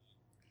mad.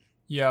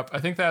 Yep, I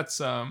think that's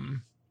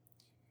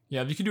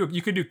yeah,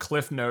 you could do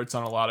cliff notes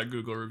on a lot of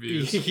Google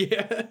reviews.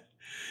 Yeah.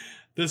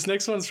 This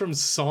next one's from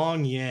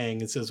Song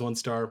Yang. It says 1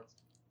 star.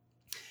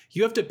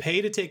 You have to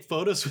pay to take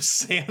photos with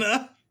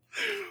Santa?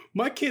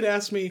 My kid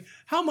asked me,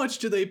 how much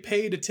do they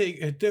pay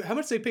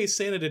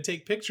Santa to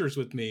take pictures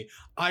with me?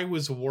 I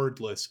was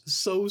wordless.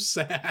 So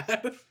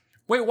sad.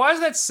 Wait, why is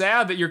that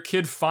sad that your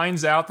kid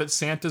finds out that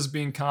Santa's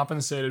being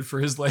compensated for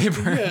his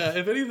labor? Yeah,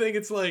 if anything,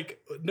 it's like,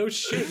 no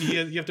shit,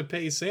 you have to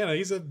pay Santa.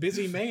 He's a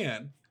busy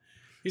man.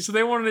 So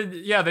they wanted to,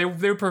 yeah, they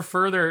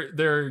prefer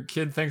their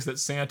kid thinks that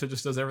Santa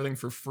just does everything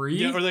for free.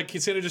 Yeah, or like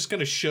Santa just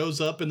kind of shows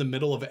up in the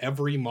middle of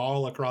every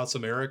mall across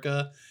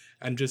America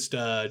and just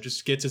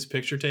gets his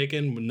picture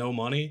taken with no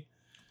money.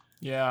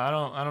 Yeah, I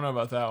don't know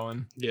about that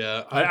one.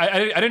 Yeah, I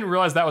didn't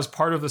realize that was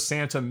part of the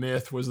Santa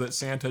myth, was that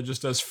Santa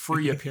just does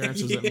free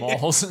appearances at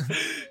malls.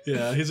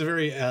 Yeah, he's a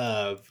very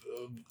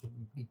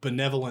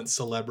benevolent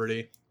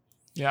celebrity.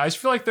 Yeah, I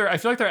feel like they're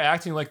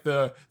acting like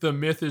the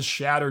myth is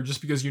shattered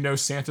just because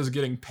Santa's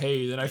getting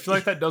paid, and I feel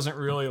like that doesn't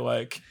really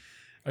like.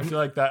 I feel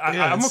like that.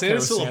 I'm okay Santa's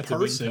with still Santa a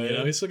person, being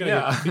paid. He's still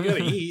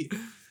gotta eat.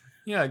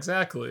 Yeah,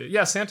 exactly.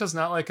 Yeah, Santa's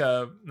not like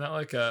a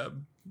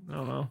I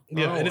don't know.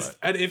 Yeah,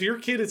 and if your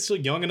kid is still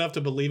young enough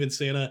to believe in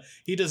Santa,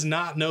 he does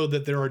not know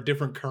that there are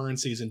different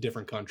currencies in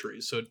different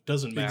countries, so it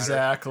doesn't matter.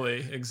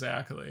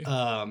 Exactly.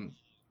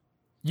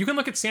 You can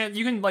look at Santa.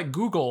 You can like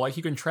Google, like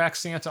you can track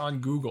Santa on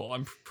Google.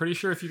 I'm pretty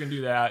sure if you can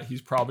do that,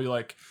 he's probably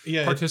like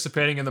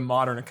participating in the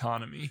modern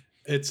economy.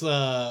 It's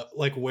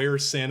like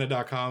where's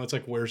Santa.com. It's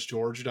like where's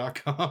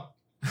George.com.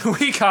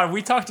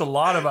 We talked a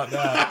lot about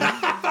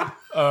that.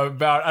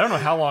 About I don't know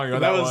how long ago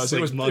that was.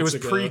 Like It was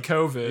ago.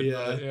 pre-COVID.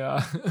 Yeah.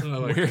 Yeah.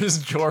 Oh my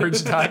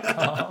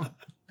Where'sgeorge.com.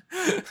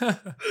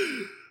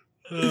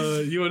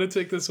 You want to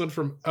take this one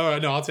from? Oh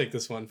no, I'll take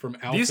this one from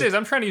Alpha. These days,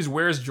 I'm trying to use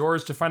 "Where's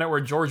George" to find out where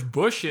George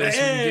Bush is.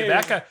 So we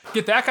can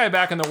get that guy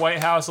back in the White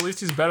House. At least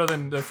he's better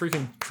than the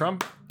freaking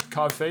Trump,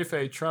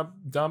 Covfefe, Trump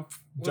Dump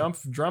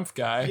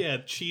guy. Yeah,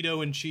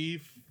 Cheeto in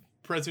chief,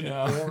 President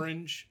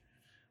Orange.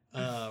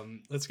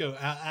 Let's go.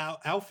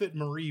 Outfit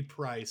Marie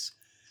Price.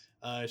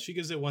 She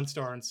gives it 1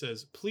 star and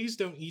says, "Please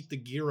don't eat the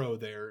gyro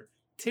there.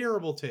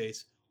 Terrible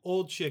taste.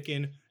 Old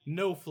chicken,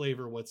 no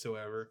flavor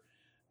whatsoever.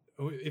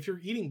 If you're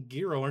eating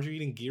gyro, aren't you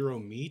eating gyro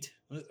meat?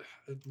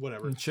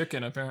 Whatever. And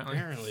chicken,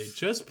 apparently.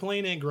 Just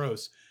plain and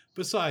gross.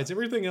 Besides,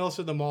 everything else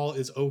in the mall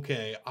is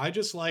okay. I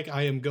just like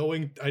I am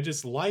going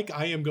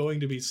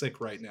to be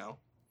sick right now."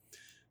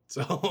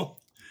 So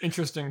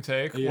interesting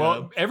take. Yeah.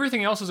 Well,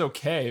 everything else is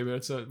okay, but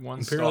it's a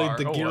 1 star.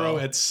 apparently the gyro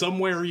at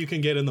somewhere you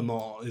can get in the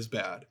mall is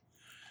bad.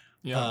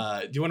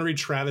 Yeah. Do you want to read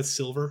Travis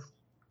Silver?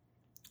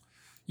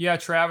 Yeah,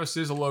 Travis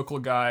is a local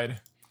guide,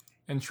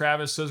 and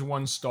Travis says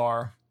 1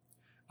 star.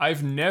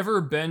 "I've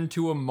never been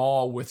to a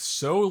mall with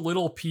so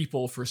little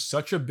people for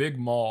such a big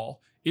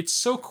mall. It's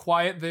so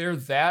quiet there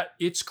that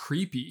it's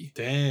creepy."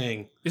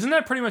 Dang. Isn't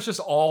that pretty much just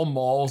all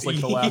malls like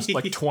the last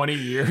 20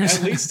 years?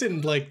 At least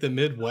in like the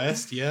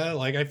Midwest, yeah.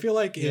 Like I feel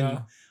like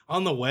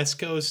on the West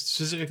Coast,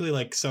 specifically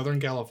like Southern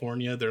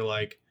California, they're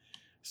like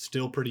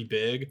still pretty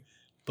big.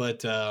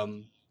 But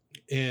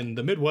in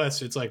the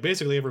Midwest, it's like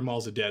basically every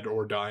mall's a dead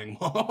or dying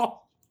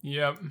mall.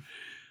 Yep.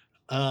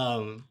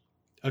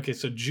 Okay,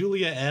 so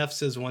Julia F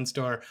says 1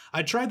 star.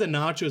 "I tried the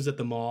nachos at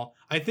the mall.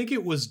 I think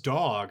it was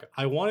dog.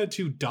 I wanted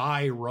to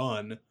die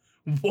run."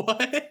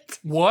 What?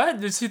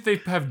 What? Did they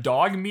have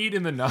dog meat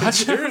in the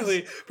nachos?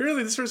 Apparently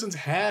this person's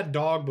had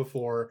dog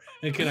before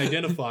and can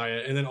identify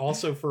it, and then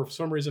also for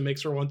some reason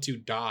makes her want to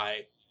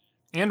die.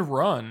 And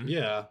run.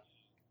 Yeah.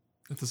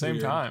 At the same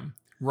Weird. time.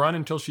 Run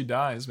until she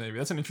dies, maybe.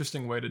 That's an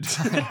interesting way to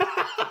die.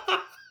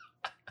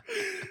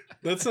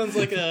 That sounds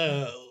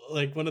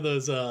like one of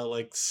those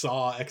like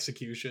Saw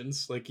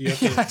executions. Like you have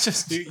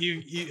to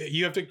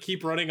you have to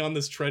keep running on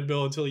this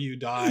treadmill until you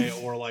die,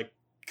 or like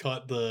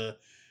cut the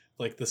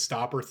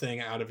stopper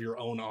thing out of your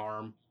own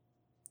arm.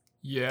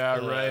 Yeah,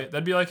 right.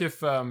 That'd be like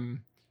if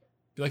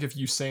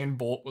Usain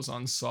Bolt was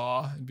on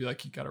Saw. It'd be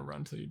like you gotta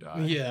run till you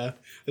die. Yeah.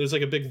 There's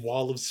like a big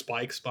wall of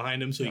spikes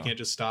behind him, so he can't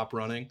just stop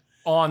running.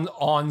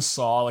 On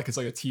Saw, like it's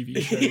like a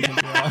TV show.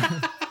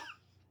 Yeah.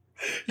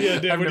 Yeah,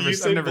 dude, I've never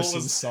seen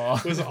was,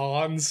 Saw. Was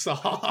on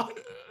Saw.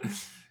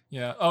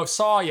 Yeah. Oh,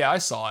 Saw. Yeah, I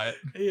saw it.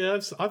 Yeah,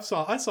 I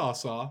saw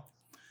Saw.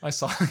 I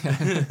saw.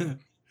 Do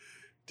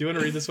you want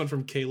to read this one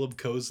from Caleb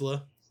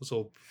Kozla? This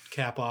will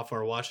cap off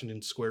our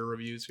Washington Square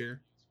reviews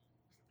here.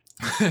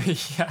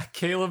 Yeah,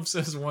 Caleb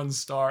says 1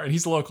 star, and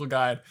he's a local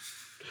guide.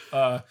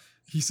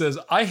 He says,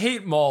 "I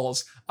hate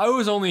malls. I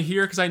was only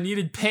here because I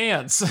needed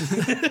pants."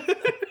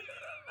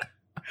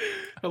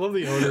 I love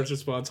the owner's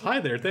response. "Hi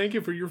there. Thank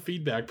you for your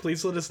feedback.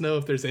 Please let us know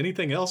if there's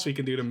anything else we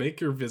can do to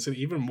make your visit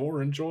even more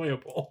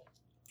enjoyable."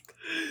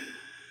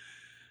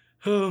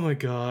 Oh my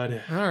god.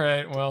 All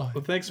right. Well,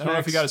 Thanks, Max. I don't know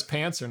if he got his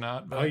pants or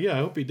not. But Oh yeah, I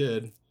hope he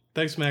did.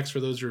 Thanks, Max,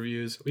 for those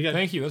reviews.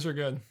 Thank you. Those are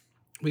good.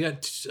 We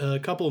got a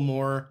couple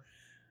more,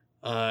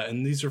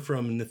 and these are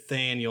from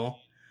Nathaniel.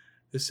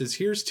 This says,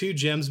 "Here's 2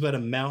 gems about a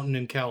mountain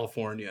in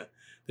California.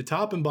 The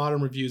top and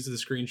bottom reviews of the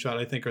screenshot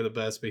I think are the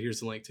best, but here's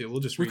the link to it. We'll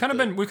just we've kind of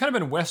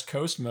been West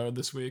Coast mode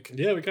this week.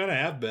 Yeah, we kind of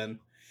have been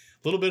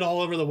a little bit all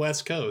over the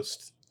West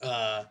Coast.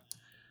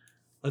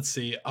 Let's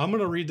see. I'm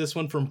gonna read this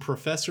one from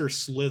Professor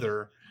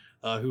Slither,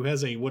 who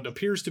has what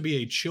appears to be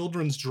a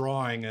children's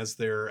drawing as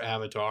their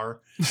avatar,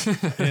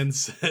 and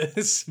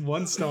says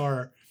 1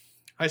 star.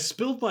 "I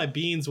spilled my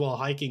beans while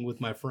hiking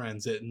with my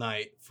friends at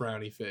night.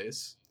 Frowny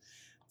face."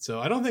 So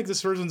I don't think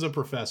this person's a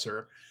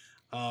professor.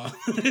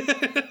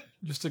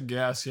 Just a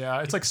guess,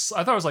 yeah. It's like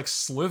I thought it was like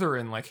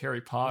Slytherin, like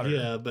Harry Potter.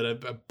 Yeah,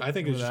 but I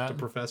think it's just a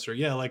professor.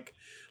 Yeah, like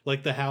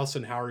the house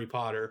in Harry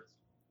Potter.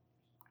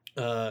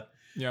 Yeah.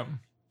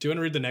 Do you want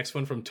to read the next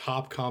one from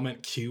Top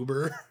Comment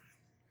Cuber?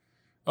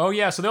 Oh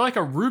yeah, so they're like a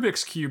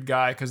Rubik's Cube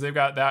guy because they've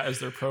got that as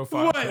their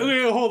profile. What?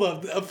 Wait, hold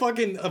up. A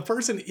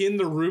person in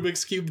the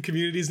Rubik's Cube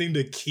community is named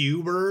a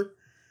Cuber?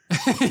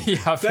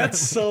 Yeah, that's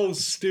so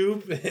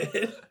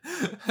stupid.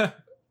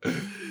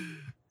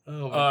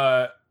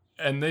 Oh.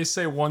 And they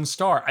say 1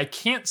 star. "I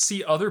can't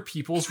see other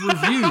people's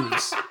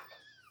reviews."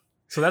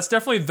 So that's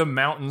definitely the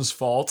mountain's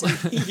fault.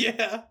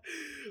 Yeah.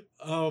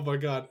 Oh my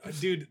god.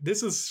 Dude,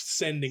 this is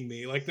sending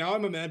me. Like now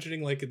I'm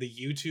imagining like the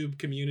YouTube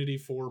community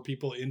for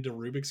people into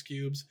Rubik's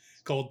Cubes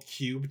called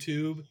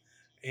CubeTube.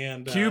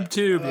 And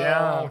CubeTube,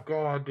 yeah. Oh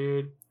god,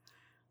 dude.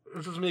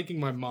 This is making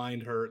my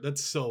mind hurt.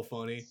 That's so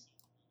funny.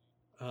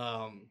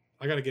 I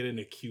gotta get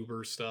into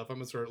Cuber stuff. I'm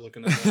gonna start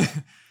looking at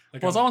that.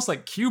 Well, it's almost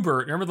like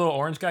Cubert. Remember the little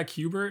orange guy,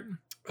 Cubert?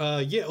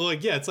 Yeah, well,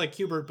 yeah, it's like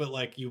Cubert,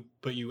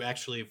 but you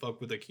actually fuck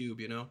with a cube,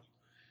 you know?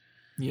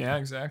 Yeah,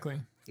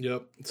 exactly.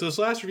 Yep. So this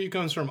last review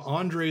comes from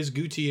Andres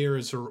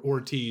Gutierrez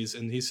Ortiz,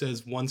 and he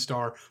says 1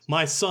 star.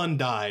 My son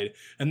died,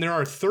 and there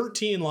are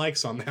 13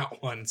 likes on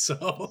that one.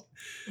 So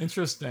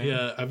interesting.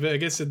 Yeah, I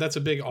guess that's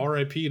a big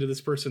RIP to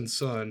this person's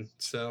son.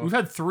 So we've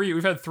had three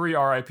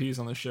RIPs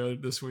on the show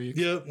this week.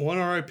 Yeah, 1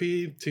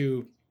 RIP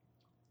to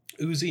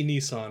Uzi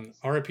Nissan.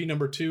 RIP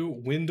number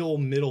 2, Wendell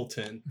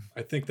Middleton.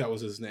 I think that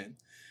was his name.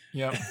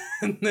 Yep.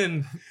 And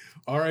then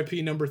RIP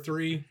number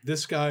 3,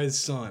 this guy's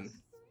son.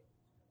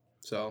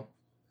 So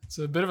it's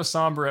a bit of a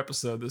somber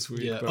episode this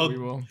week, but we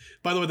will.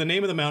 By the way, the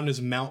name of the mountain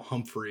is Mount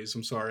Humphreys.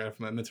 I'm sorry, I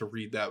meant to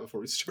read that before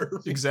we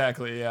start.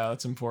 Exactly. Yeah,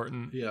 that's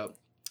important. Yeah.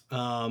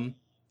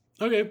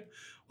 Okay.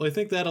 Well, I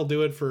think that'll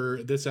do it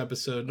for this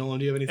episode. Nolan,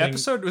 do you have anything?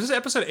 Was this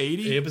episode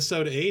 80?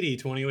 Episode 80,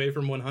 20 away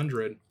from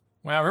 100.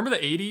 Wow, remember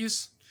the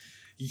 80s?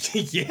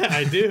 Yeah,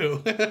 I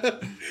do.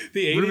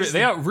 The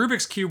 80s.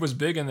 Rubik's Cube was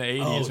big in the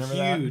 80s. Remember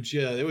that? Huge.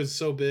 Yeah, it was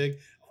so big.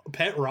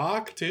 Pet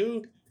Rock,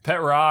 too?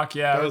 Pet Rock,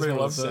 yeah. That was everybody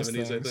one of loved the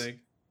those 70s, things. I think.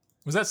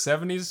 Was that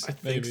 70s? I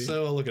think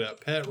so. I'll look it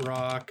up. Pet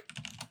Rock.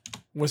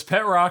 Was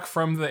Pet Rock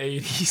from the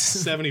 80s?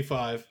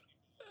 75.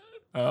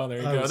 Oh, there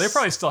you go. They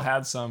probably still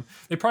had some.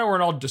 They probably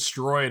weren't all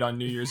destroyed on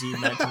New Year's Eve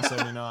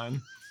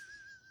 1979.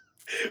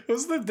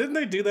 Didn't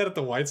they do that at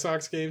the White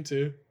Sox game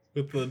too?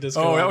 With the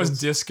disco. Oh, that was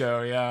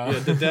disco, yeah.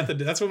 Yeah,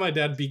 that's when my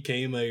dad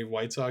became a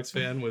White Sox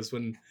fan, was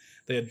when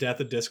they had Death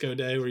at Disco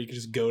Day, where you could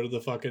just go to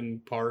the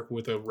fucking park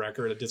with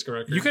a disco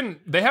record.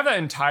 They have that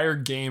entire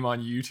game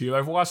on YouTube.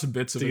 I've watched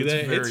bits of it.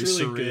 It's very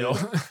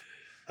surreal.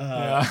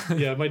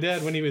 Yeah, my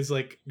dad, when he was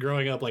like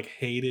growing up, like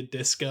hated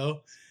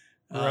disco.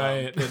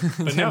 Right.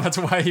 But now that's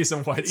why he's a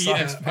White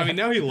Sox fan. I mean,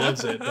 now he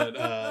loves it. But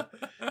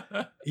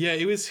yeah,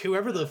 it was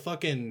whoever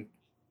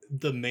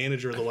the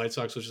manager of the White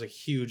Sox was, just a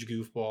huge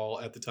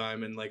goofball at the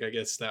time. And like, I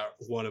guess that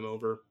won him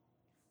over.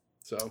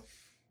 So.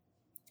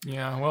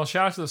 Yeah, well,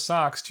 shout out to the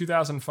Sox,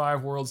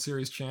 2005 World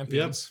Series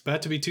champions. Yep,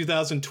 about to be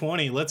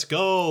 2020. Let's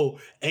go.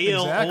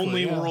 AL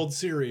only World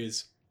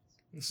Series.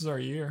 This is our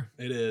year.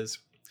 It is.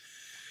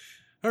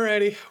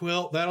 Alrighty,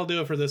 well, that'll do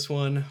it for this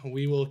one.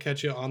 We will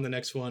catch you on the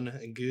next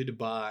one.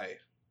 Goodbye.